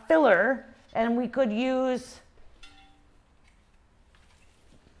a filler, and we could use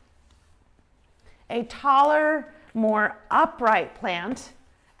a taller, more upright plant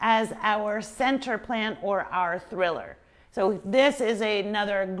as our center plant or our thriller. So this is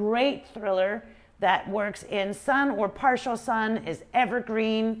another great thriller that works in sun or partial sun, is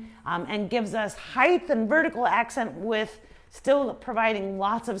evergreen, and gives us height and vertical accent with still providing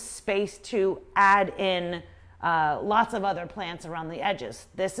lots of space to add in lots of other plants around the edges.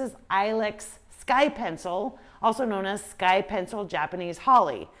 This is Ilex sky pencil, also known as sky pencil Japanese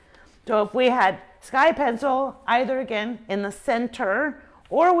holly. So if we had sky pencil, either again in the center,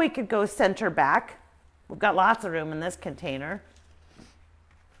 or we could go center back. We've got lots of room in this container.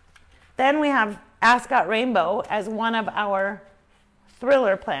 Then we have ascot rainbow as one of our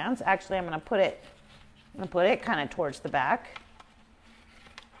thriller plants. Actually, I'm going to put it kind of towards the back.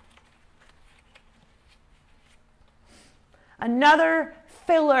 Another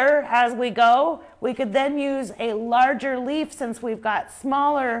filler as we go. We could then use a larger leaf since we've got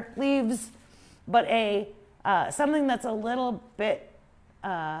smaller leaves, but something that's a little bit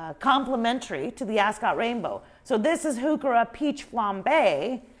complementary to the ascot rainbow. So this is Heuchera peach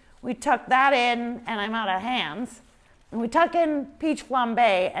flambe. We tuck that in, and I'm out of hands. And we tuck in peach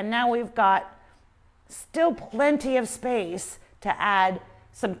flambe, and now we've got still plenty of space to add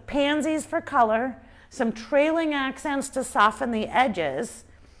some pansies for color, some trailing accents to soften the edges.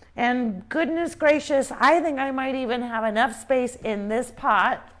 And goodness gracious, I think I might even have enough space in this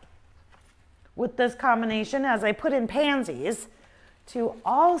pot with this combination as I put in pansies to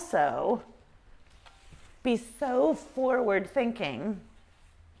also be so forward thinking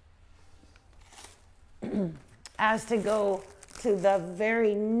as to go to the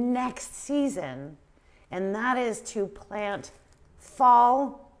very next season, and that is to plant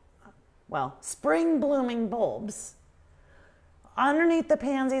spring blooming bulbs. Underneath the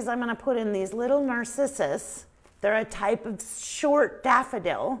pansies, I'm going to put in these little narcissus. They're a type of short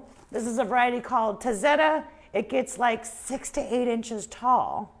daffodil. This is a variety called Tazetta. It gets like 6 to 8 inches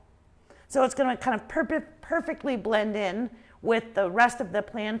tall. So it's going to kind of perfectly blend in with the rest of the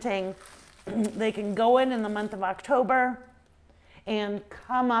planting. They can go in the month of October and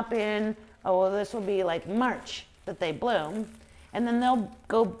come up in, this will be like March that they bloom. And then they'll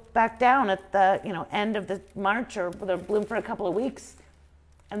go back down at the end of the March, or they'll bloom for a couple of weeks.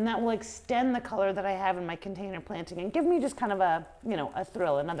 And that will extend the color that I have in my container planting and give me just kind of a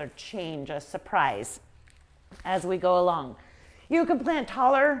thrill, another change, a surprise as we go along. You can plant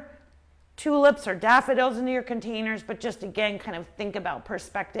taller tulips or daffodils into your containers, but just again, kind of think about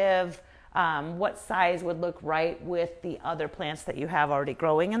perspective, what size would look right with the other plants that you have already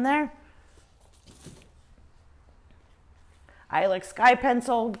growing in there. I like sky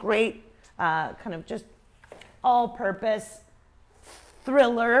pencil, great kind of just all-purpose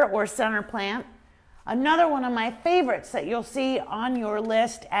thriller or center plant. Another one of my favorites that you'll see on your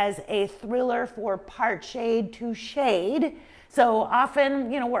list as a thriller for part shade to shade. So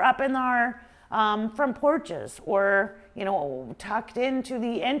often, we're up in our front porches, or, tucked into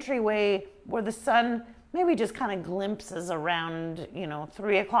the entryway where the sun maybe just kind of glimpses around,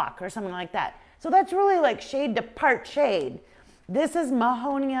 3 o'clock or something like that. So that's really like shade to part shade. This is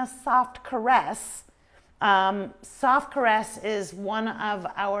Mahonia Soft Caress. Soft Caress is one of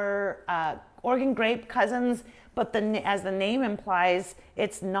our Oregon grape cousins, but as the name implies,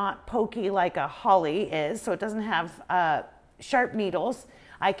 it's not pokey like a holly is, so it doesn't have sharp needles.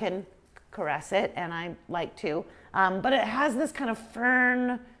 I can caress it, and I like to, but it has this kind of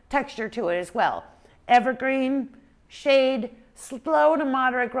fern texture to it as well. Evergreen, shade, slow to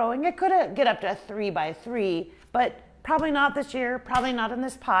moderate growing. It could get up to a 3x3, but probably not this year, probably not in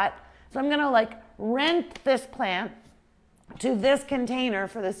this pot. So I'm gonna rent this plant to this container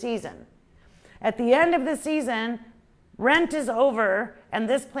for the season. At the end of the season, rent is over and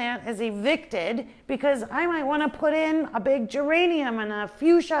this plant is evicted because I might want to put in a big geranium and a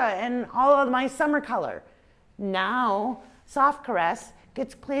fuchsia and all of my summer color. Now, Soft Caress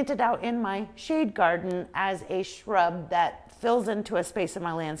gets planted out in my shade garden as a shrub that fills into a space in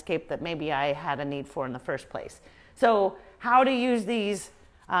my landscape that maybe I had a need for in the first place. So how to use these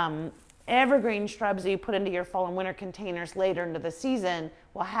evergreen shrubs that you put into your fall and winter containers later into the season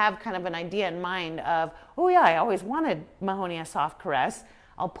will have kind of an idea in mind of, oh yeah, I always wanted Mahonia Soft Caress.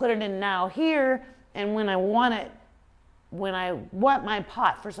 I'll put it in now here, and when I want my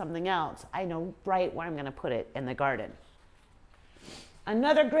pot for something else, I know right where I'm going to put it in the garden.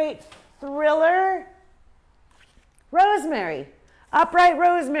 Another great thriller, rosemary. Upright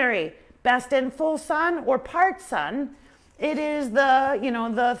rosemary, best in full sun or part sun. It is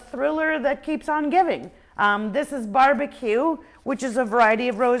the thriller that keeps on giving. This is barbecue, which is a variety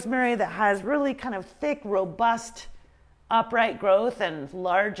of rosemary that has really kind of thick, robust, upright growth and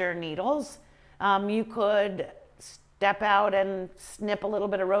larger needles. You could step out and snip a little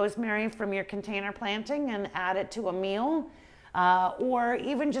bit of rosemary from your container planting and add it to a meal. Or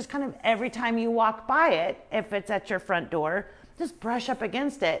even just kind of every time you walk by it, if it's at your front door, just brush up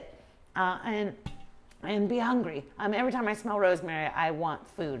against it and be hungry. Every time I smell rosemary, I want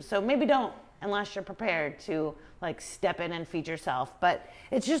food. So maybe don't, unless you're prepared to step in and feed yourself. But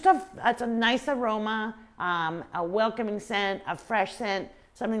it's just it's a nice aroma, a welcoming scent, a fresh scent,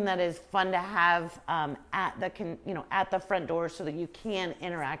 something that is fun to have at the front door so that you can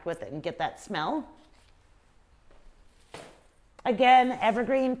interact with it and get that smell. Again,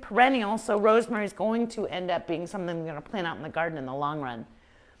 evergreen, perennial, so rosemary is going to end up being something you're going to plant out in the garden in the long run.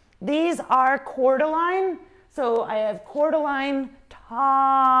 These are cordyline. So I have cordyline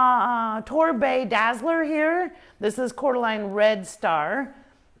Torbay Dazzler here. This is cordyline Red Star.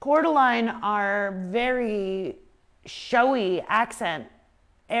 Cordyline are very showy accent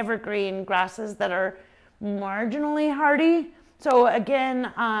evergreen grasses that are marginally hardy. So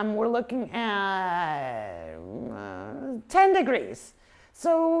again, we're looking at 10 degrees.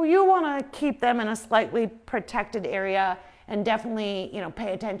 So you want to keep them in a slightly protected area and definitely,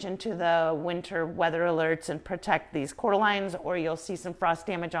 pay attention to the winter weather alerts and protect these cordylines, or you'll see some frost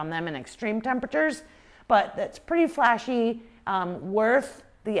damage on them in extreme temperatures. but that's pretty flashy, worth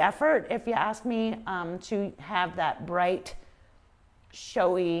the effort, if you ask me, to have that bright,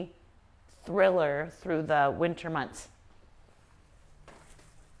 showy thriller through the winter months.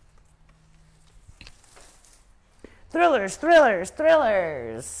 Thrillers, thrillers,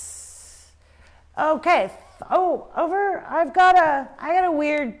 thrillers. Okay. Oh, I got a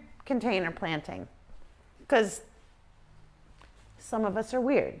weird container planting, because some of us are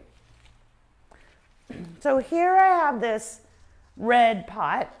weird. So here I have this red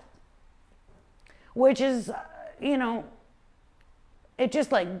pot, which is, you know, it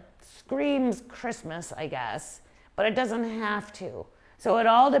just like screams Christmas, I guess, but it doesn't have to. So it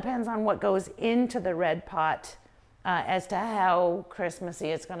all depends on what goes into the red pot as to how Christmassy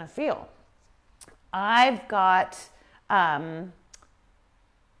it's going to feel. I've got Halloween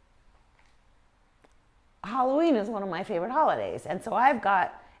is one of my favorite holidays, and so I've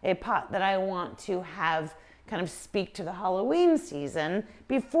got a pot that I want to have kind of speak to the Halloween season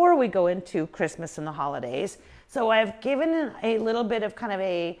before we go into Christmas and the holidays. So I've given a little bit of kind of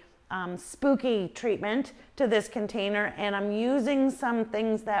a spooky treatment to this container, and I'm using some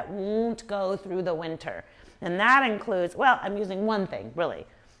things that won't go through the winter. And that includes, well, I'm using one thing, really.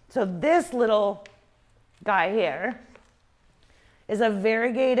 So this little guy here is a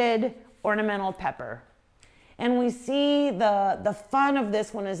variegated ornamental pepper. And we see the fun of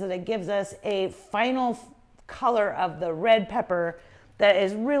this one is that it gives us a final color of the red pepper that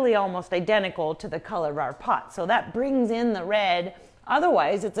is really almost identical to the color of our pot. So that brings in the red.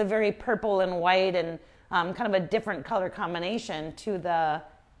 Otherwise, it's a very purple and white and kind of a different color combination to the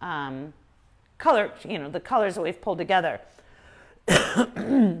color, you know, the colors that we've pulled together.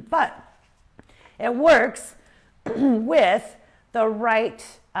 But it works with the right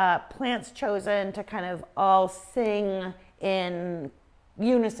plants chosen to kind of all sing in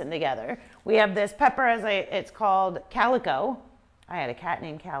unison together. We have this pepper, it's called Calico. I had a cat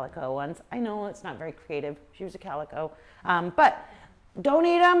named Calico once. I know it's not very creative. She was a calico. But don't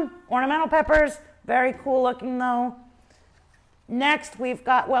eat them. Ornamental peppers, very cool looking though. Next we've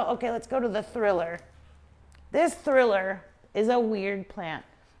got, well, okay, let's go to the thriller. This thriller is a weird plant,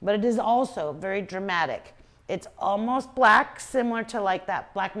 but it is also very dramatic. It's almost black, similar to like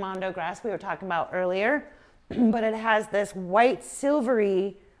that black mondo grass we were talking about earlier, but it has this white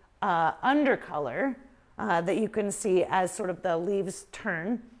silvery undercolor that you can see as sort of the leaves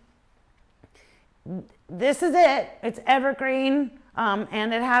turn. This is it. It's evergreen,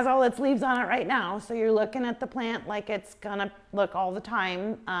 and it has all its leaves on it right now. So you're looking at the plant like it's gonna look all the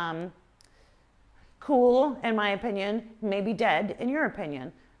time. Cool, in my opinion, maybe dead in your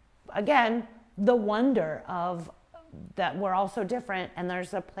opinion. Again, the wonder of that we're all so different, and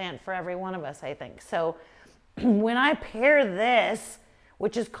there's a plant for every one of us, I think. So when I pair this,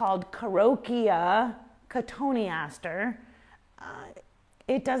 which is called Carokia cotoneaster,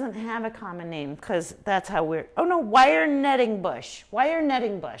 it doesn't have a common name because that's how we're, oh no, wire netting bush. Wire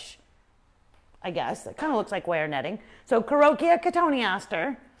netting bush, I guess. It kind of looks like wire netting. So Carokia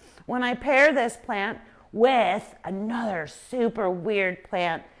cotoneaster, when I pair this plant with another super weird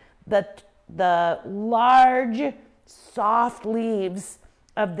plant, the large, soft leaves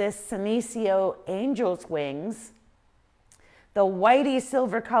of this Senecio angel's wings, the whitey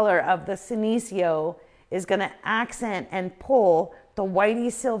silver color of the Senecio is going to accent and pull the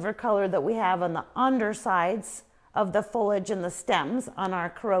whitey silver color that we have on the undersides of the foliage and the stems on our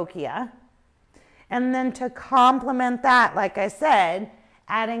Carokia. And then to complement that, like I said,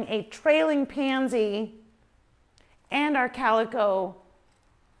 adding a trailing pansy and our calico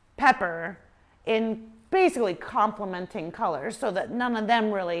pepper in basically complementing colors so that none of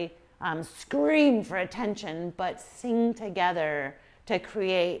them really scream for attention, but sing together to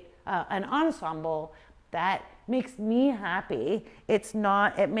create an ensemble that makes me happy. It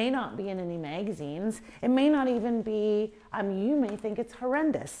may not be in any magazines. It may not even be, you may think it's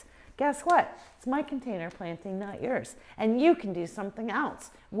horrendous. Guess what? It's my container planting, not yours. And you can do something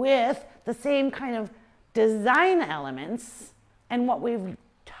else with the same kind of design elements and what we've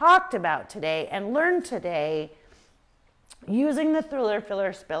talked about today and learned today using the thriller,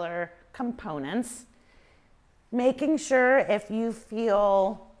 filler, spiller components, making sure if you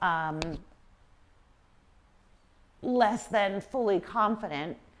feel less than fully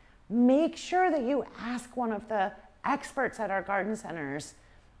confident, make sure that you ask one of the experts at our garden centers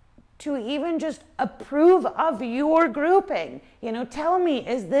to even just approve of your grouping. You know, tell me,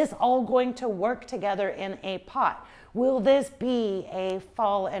 is this all going to work together in a pot? Will this be a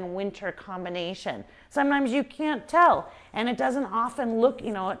fall and winter combination? Sometimes you can't tell, and it doesn't often look,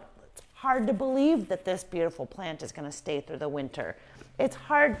 you know, it's hard to believe that this beautiful plant is going to stay through the winter. It's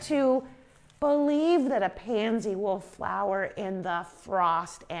hard to believe that a pansy will flower in the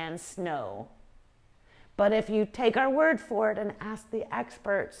frost and snow. But if you take our word for it and ask the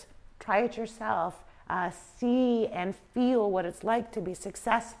experts, try it yourself, see and feel what it's like to be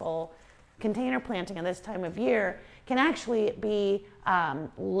successful, container planting at this time of year can actually be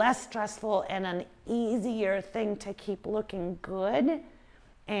less stressful and an easier thing to keep looking good,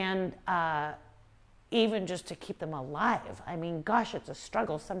 and even just to keep them alive. I mean, gosh, it's a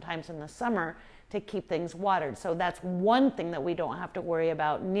struggle sometimes in the summer to keep things watered. So that's one thing that we don't have to worry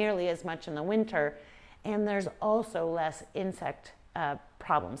about nearly as much in the winter. And there's also less insect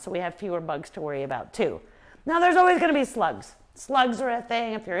problems. So we have fewer bugs to worry about too. Now there's always going to be slugs. Slugs are a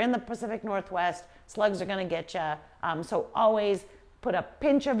thing. If you're in the Pacific Northwest, slugs are going to get you. So always put a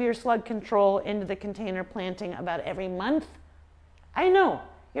pinch of your slug control into the container planting about every month. I know,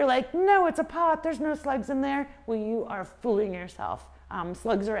 you're like, no, it's a pot, there's no slugs in there. Well, you are fooling yourself.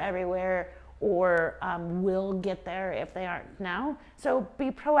 Slugs are everywhere, or will get there if they aren't now. So be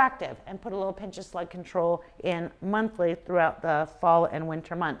proactive and put a little pinch of slug control in monthly throughout the fall and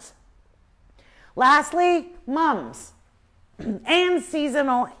winter months. Lastly, mums and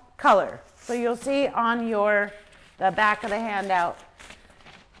seasonal color. So you'll see on the back of the handout,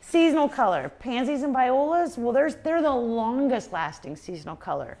 seasonal color. Pansies and violas, well, they're the longest lasting seasonal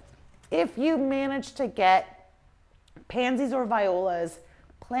color. If you manage to get pansies or violas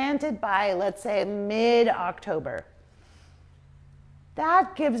planted by, let's say, mid-October,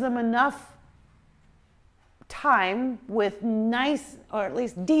 that gives them enough time with nice, or at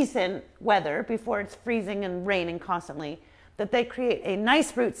least decent weather before it's freezing and raining constantly, that they create a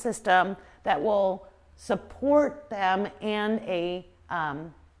nice root system that will support them and a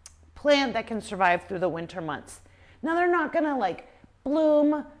plant that can survive through the winter months. Now, they're not gonna like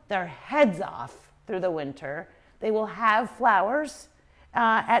bloom their heads off through the winter. They will have flowers.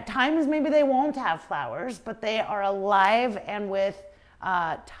 At times, maybe they won't have flowers, but they are alive, and with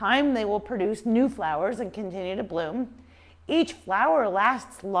time, they will produce new flowers and continue to bloom. Each flower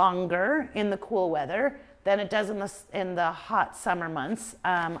lasts longer in the cool weather than it does in the hot summer months.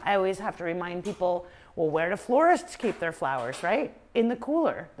 I always have to remind people, well, where do florists keep their flowers, right? In the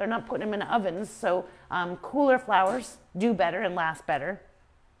cooler. They're not putting them in ovens, so cooler flowers do better and last better.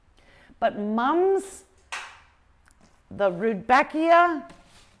 But mums, the Rudbeckia,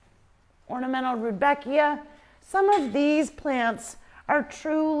 ornamental Rudbeckia, some of these plants are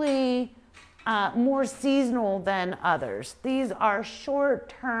truly more seasonal than others. These are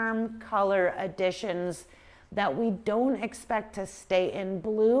short-term color additions that we don't expect to stay in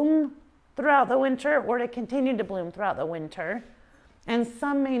bloom throughout the winter or to continue to bloom throughout the winter. And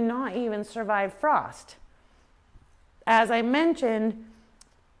some may not even survive frost. As I mentioned,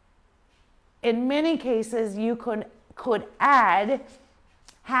 in many cases, you could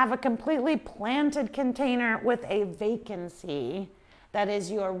have a completely planted container with a vacancy that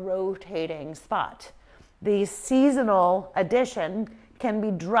is your rotating spot. The seasonal addition can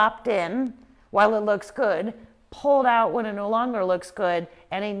be dropped in while it looks good, pulled out when it no longer looks good,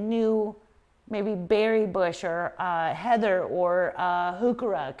 and a new maybe berry bush or heather or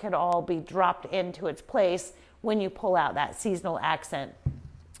heuchera could all be dropped into its place when you pull out that seasonal accent.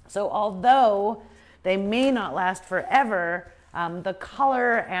 So although they may not last forever, the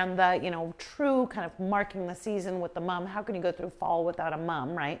color and the true kind of marking the season with the mum, how can you go through fall without a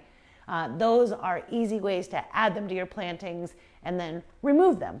mum, right? Those are easy ways to add them to your plantings and then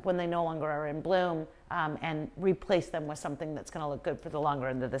remove them when they no longer are in bloom, and replace them with something that's going to look good for the longer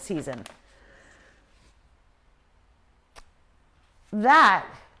end of the season. That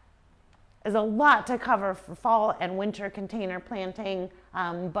is a lot to cover for fall and winter container planting,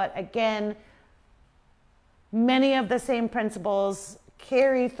 but again, many of the same principles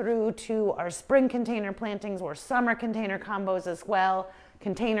carry through to our spring container plantings or summer container combos as well.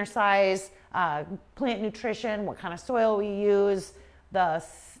 Container size, plant nutrition, what kind of soil we use, the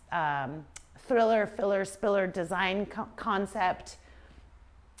thriller, filler, spiller design concept.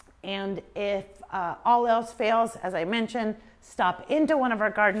 And if all else fails, as I mentioned, stop into one of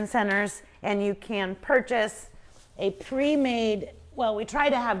our garden centers and you can purchase a pre-made, well, we try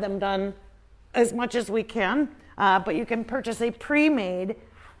to have them done as much as we can, but you can purchase a pre-made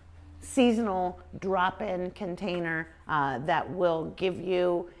seasonal drop-in container that will give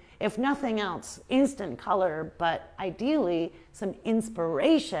you, if nothing else, instant color, but ideally some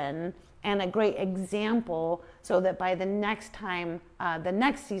inspiration and a great example so that by the next time, the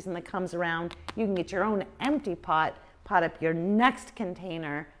next season that comes around, you can get your own empty pot, pot up your next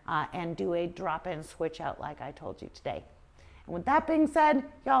container, and do a drop-in switch out like I told you today. And with that being said,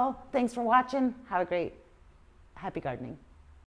 y'all, thanks for watching. Have a great, happy gardening.